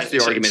 And that's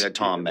the argument that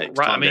Tom makes.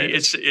 Right. Tom I mean,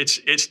 Davis.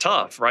 it's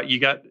tough, right?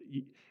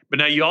 But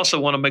now you also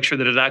want to make sure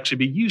that it actually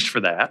be used for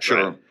that.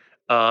 Sure.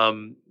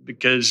 Right?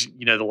 Because,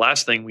 the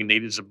last thing we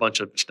need is a bunch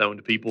of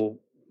stoned people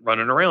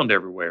running around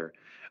everywhere.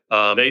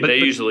 They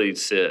usually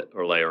sit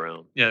or lay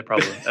around. Yeah,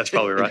 that's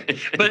probably right.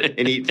 But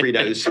and eat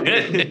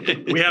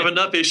Fritos. We have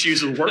enough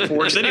issues with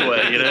workforce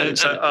anyway,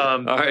 So,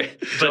 all right.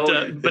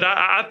 But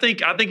I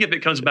think if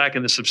it comes back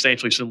in the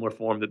substantially similar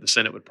form, that the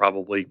Senate would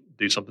probably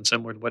do something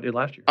similar to what it did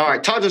last year. All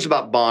right, talk to us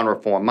about bond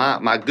reform.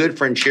 My good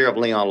friend Sheriff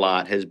Leon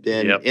Lott has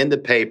been in the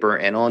paper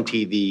and on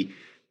TV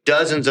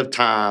dozens of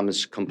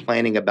times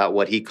complaining about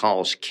what he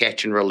calls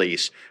catch and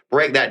release.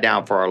 Break that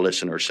down for our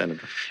listeners,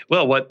 Senator.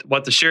 Well,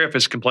 what the sheriff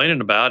is complaining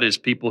about is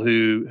people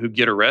who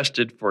get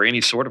arrested for any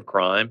sort of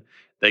crime,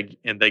 they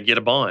get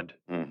a bond,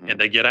 and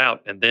they get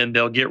out, and then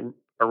they'll get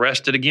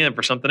arrested again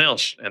for something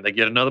else, and they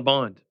get another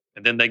bond,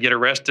 and then they get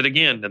arrested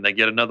again, and they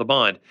get another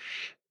bond.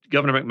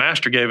 Governor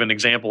McMaster gave an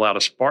example out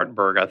of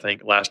Spartanburg, I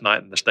think, last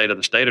night in the State of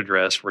the State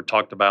address, where it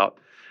talked about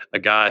a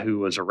guy who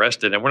was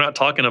arrested, and we're not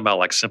talking about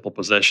like simple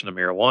possession of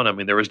marijuana. I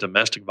mean, there was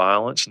domestic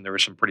violence and there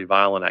was some pretty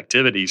violent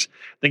activities.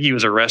 I think he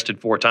was arrested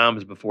 4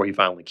 times before he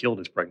finally killed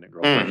his pregnant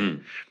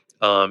girlfriend.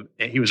 And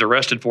he was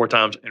arrested 4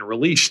 times and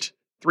released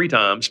 3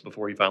 times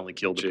before he finally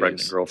killed the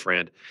pregnant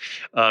girlfriend.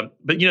 But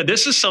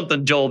this is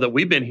something, Joel, that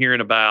we've been hearing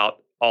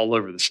about all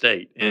over the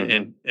state,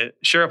 and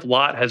Sheriff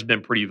Lott has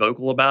been pretty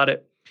vocal about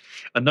it.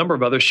 A number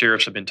of other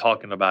sheriffs have been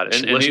talking about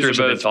it. And these are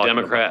both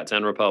Democrats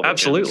and Republicans.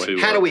 Absolutely.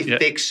 How do we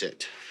fix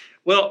it?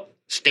 Well,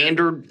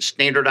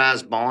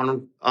 standardized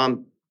bonds. How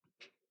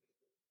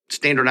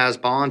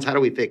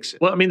do we fix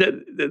it? Well, I mean, I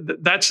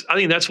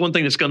think that's one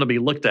thing that's going to be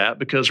looked at,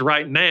 because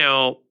right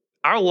now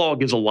our law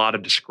gives a lot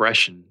of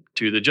discretion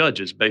to the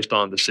judges based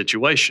on the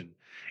situation.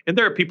 And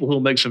there are people who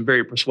will make some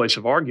very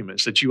persuasive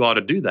arguments that you ought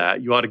to do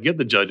that. You ought to give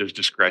the judges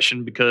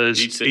discretion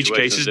because each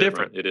case is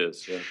different. It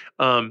is.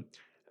 Yeah.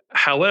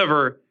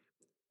 However,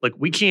 like,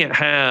 we can't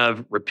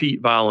have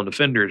repeat violent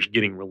offenders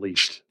getting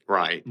released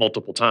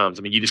multiple times.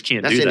 I mean, you just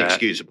can't do that.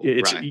 That's inexcusable.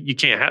 You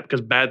can't have,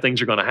 because bad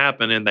things are going to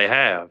happen, and they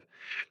have.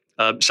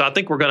 So I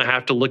think we're going to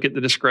have to look at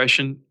the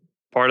discretion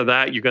part of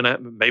that. You're going to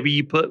maybe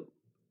you put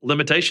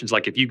limitations,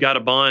 like if you got a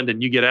bond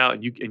and you get out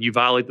and you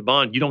violate the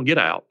bond, you don't get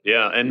out.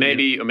 Yeah, and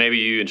maybe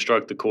you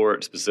instruct the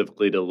court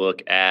specifically to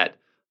look at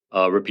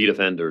repeat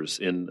offenders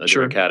in a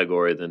different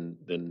category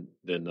than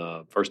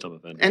first-time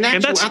offenders. And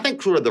that's I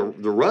think sort of the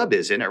rub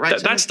is in it,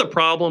 right? That's the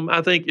problem.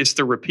 I think it's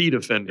the repeat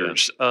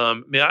offenders.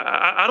 Yeah.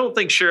 I don't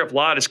think Sheriff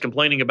Lott is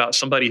complaining about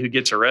somebody who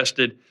gets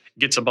arrested,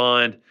 gets a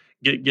bond,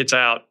 gets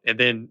out, and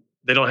then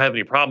they don't have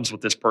any problems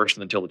with this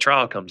person until the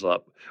trial comes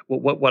up.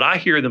 What I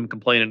hear them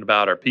complaining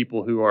about are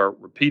people who are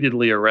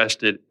repeatedly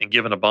arrested and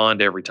given a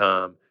bond every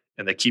time,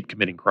 and they keep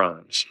committing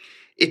crimes.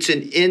 It's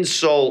an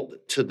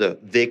insult to the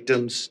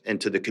victims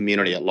and to the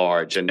community at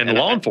large, and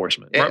law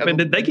enforcement. I mean,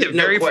 they get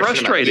very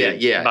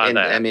frustrated by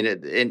that. I mean,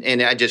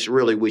 and I just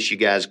really wish you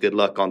guys good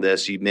luck on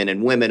this, you men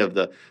and women of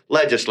the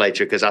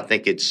legislature, because I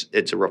think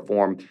it's a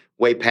reform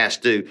way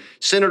past due.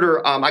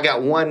 Senator, I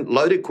got one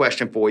loaded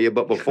question for you,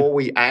 but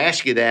before I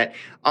ask you that,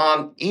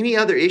 any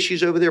other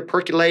issues over there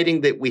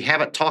percolating that we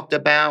haven't talked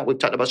about? We've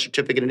talked about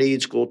certificate of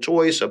need, school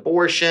choice,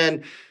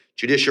 abortion,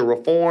 judicial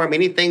reform.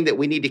 Anything that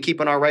we need to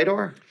keep on our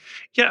radar?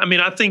 Yeah, I mean,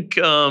 I think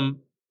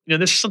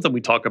this is something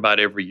we talk about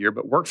every year,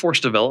 but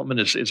workforce development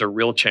is a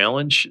real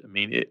challenge. I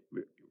mean,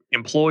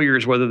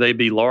 employers, whether they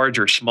be large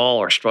or small,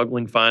 are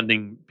struggling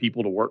finding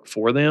people to work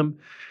for them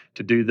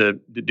to do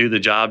the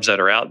jobs that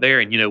are out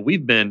there. And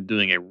we've been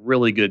doing a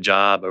really good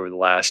job over the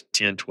last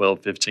 10,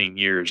 12, 15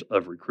 years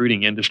of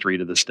recruiting industry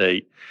to the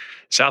state.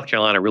 South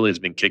Carolina really has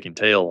been kicking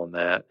tail on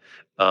that,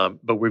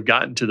 but we've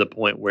gotten to the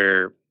point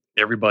where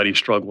everybody's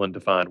struggling to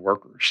find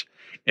workers,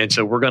 and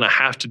so we're going to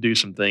have to do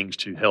some things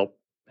to help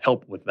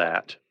with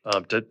that,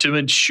 to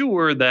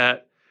ensure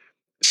that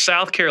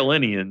South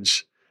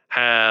Carolinians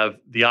have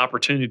the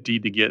opportunity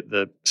to get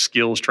the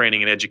skills,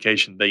 training, and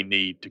education they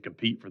need to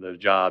compete for those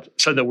jobs,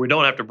 so that we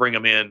don't have to bring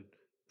them in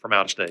from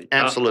out of state.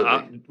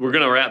 Absolutely. We're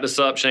going to wrap this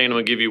up, Shane. I'm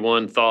going to give you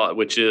one thought,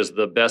 which is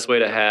the best way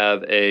to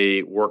have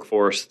a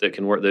workforce that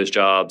can work those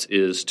jobs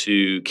is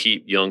to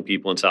keep young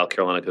people in South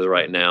Carolina, because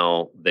right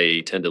now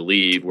they tend to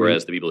leave,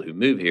 whereas the people who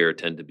move here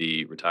tend to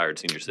be retired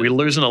senior citizens. We're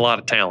losing a lot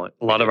of talent,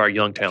 a lot of our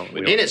young talent.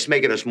 And it's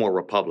making us more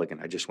Republican.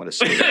 I just want to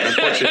say that.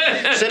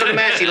 Unfortunately. Senator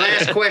Massey,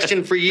 last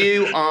question for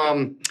you.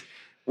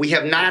 We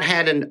have not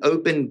had an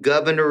open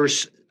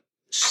governor's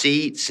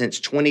seat since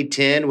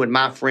 2010, when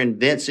my friend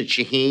Vincent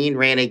Shaheen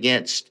ran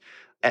against,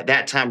 at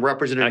that time,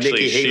 Representative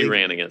Nikki Haley. She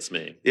ran against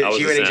me. Yeah,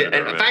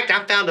 in fact,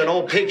 I found an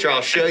old picture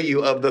I'll show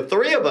you of the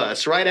three of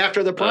us right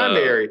after the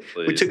primary.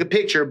 We took a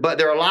picture, but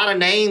there are a lot of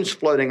names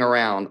floating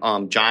around.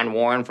 John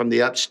Warren from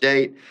the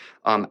upstate,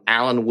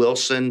 Alan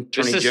Wilson,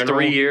 Attorney General.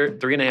 3.5 years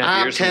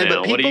from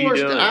now. What are you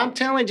doing? I'm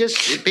telling you,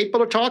 just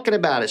people are talking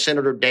about it.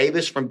 Senator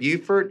Davis from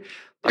Beaufort.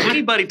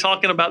 Anybody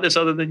talking about this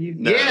other than you?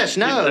 No. Yes,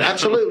 no,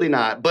 absolutely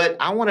not. But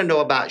I want to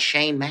know about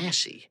Shane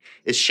Massey.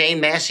 Is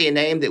Shane Massey a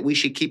name that we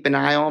should keep an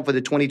eye on for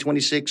the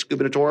 2026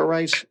 gubernatorial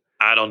race?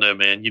 I don't know,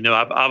 man.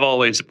 I've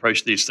always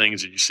approached these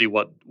things and you see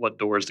what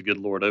doors the good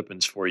Lord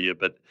opens for you.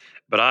 But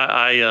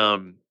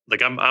I'm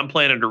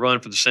planning to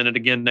run for the Senate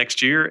again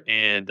next year,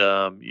 and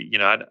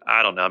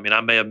I don't know. I mean,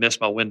 I may have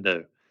missed my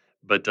window,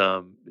 but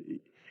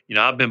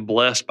I've been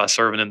blessed by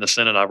serving in the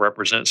Senate. I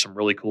represent some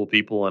really cool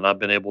people, and I've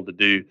been able to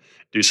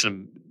do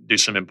some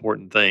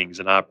important things,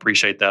 and I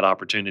appreciate that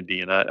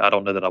opportunity. And I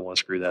don't know that I want to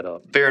screw that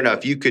up. Fair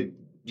enough. You could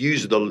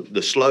use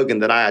the slogan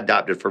that I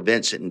adopted for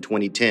Vincent in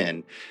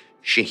 2010.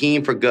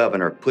 Shaheen for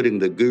governor, putting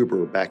the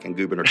goober back in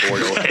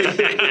gubernatorial.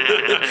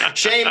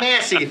 Shane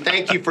Massey,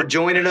 thank you for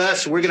joining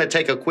us. We're going to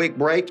take a quick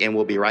break, and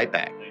we'll be right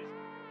back.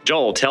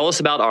 Joel, tell us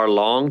about our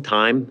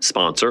longtime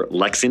sponsor,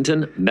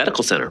 Lexington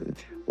Medical Center.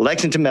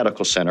 Lexington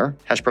Medical Center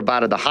has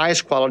provided the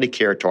highest quality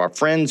care to our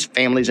friends,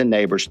 families, and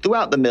neighbors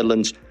throughout the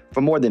Midlands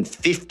for more than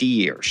 50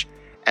 years.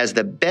 As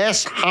the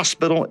best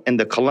hospital in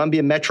the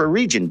Columbia metro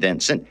region,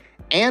 Vincent,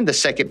 and the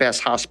second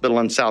best hospital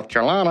in South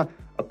Carolina,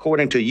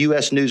 according to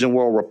U.S. News &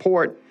 World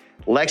Report,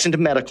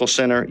 Lexington Medical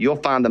Center, you'll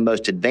find the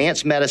most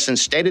advanced medicine,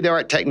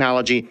 state-of-the-art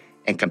technology,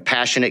 and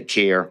compassionate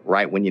care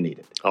right when you need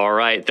it. All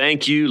right.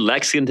 Thank you,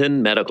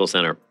 Lexington Medical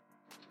Center.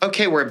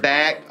 Okay, we're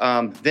back.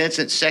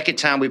 Vincent, second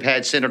time we've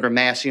had Senator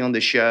Massey on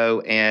the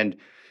show, and,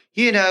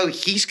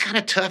 he's got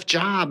a tough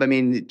job. I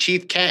mean,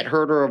 chief cat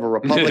herder of a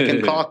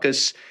Republican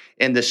caucus,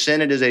 and the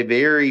Senate is a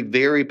very,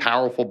 very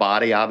powerful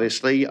body,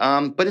 obviously,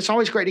 but it's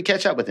always great to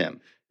catch up with him.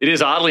 It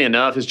is, oddly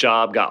enough, his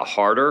job got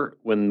harder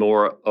when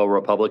more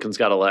Republicans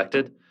got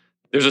elected.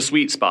 There's a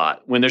sweet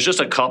spot. When there's just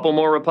a couple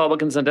more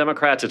Republicans than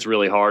Democrats, it's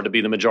really hard to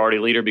be the majority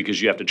leader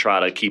because you have to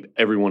try to keep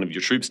every one of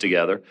your troops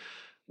together.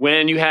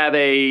 When you have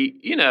a,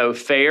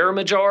 fair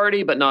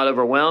majority but not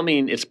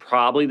overwhelming, it's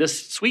probably the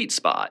sweet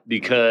spot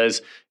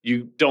because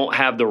you don't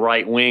have the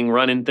right wing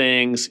running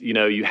things.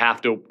 You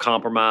have to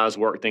compromise,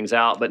 work things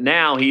out. But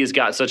now he has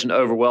got such an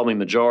overwhelming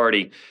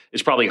majority,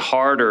 it's probably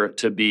harder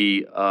to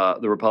be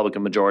the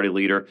Republican majority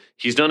leader.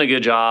 He's done a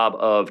good job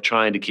of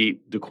trying to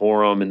keep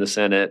decorum in the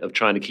Senate, of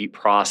trying to keep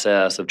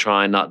process, of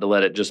trying not to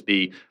let it just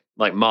be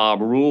like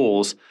mob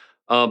rules.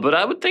 But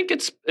I would think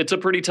it's a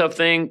pretty tough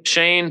thing.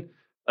 Shane,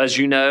 as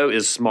you know,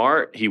 is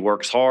smart. He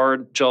works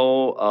hard,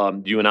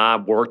 Joel. You and I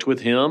worked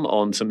with him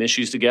on some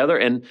issues together,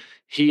 and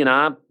he and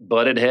I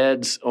butted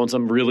heads on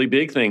some really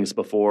big things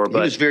before. He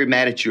was very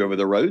mad at you over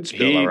the roads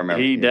bill, I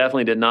remember. He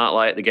definitely did not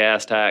like the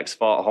gas tax,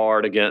 fought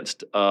hard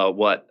against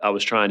what I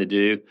was trying to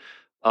do.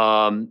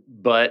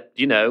 But,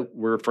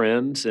 we're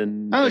friends,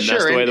 and that's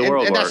the way the world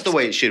works. And that's the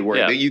way it should work.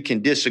 Yeah. You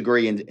can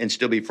disagree and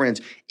still be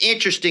friends.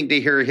 Interesting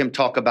to hear him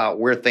talk about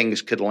where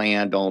things could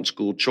land on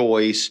school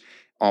choice,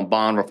 on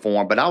bond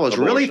reform. But I was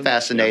really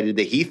fascinated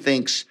that he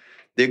thinks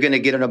they're going to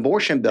get an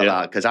abortion bill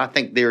out, because I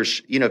think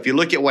there's, if you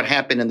look at what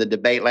happened in the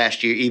debate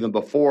last year, even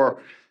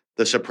before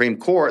the Supreme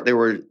Court, there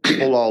were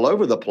people all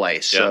over the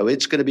place. So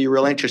it's going to be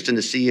real interesting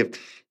to see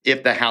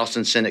if the House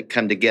and Senate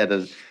come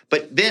together.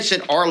 But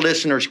Vincent, our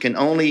listeners can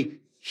only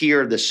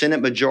hear the Senate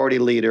Majority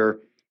Leader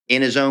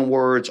in his own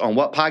words on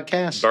what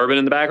podcast? Bourbon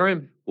in the Back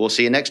Room. We'll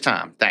see you next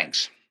time.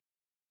 Thanks.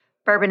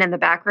 Bourbon in the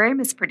Back Room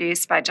is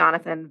produced by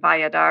Jonathan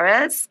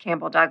Valladares,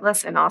 Campbell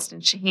Douglas, and Austin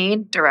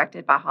Shaheen,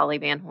 directed by Holly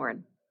Van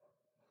Horn.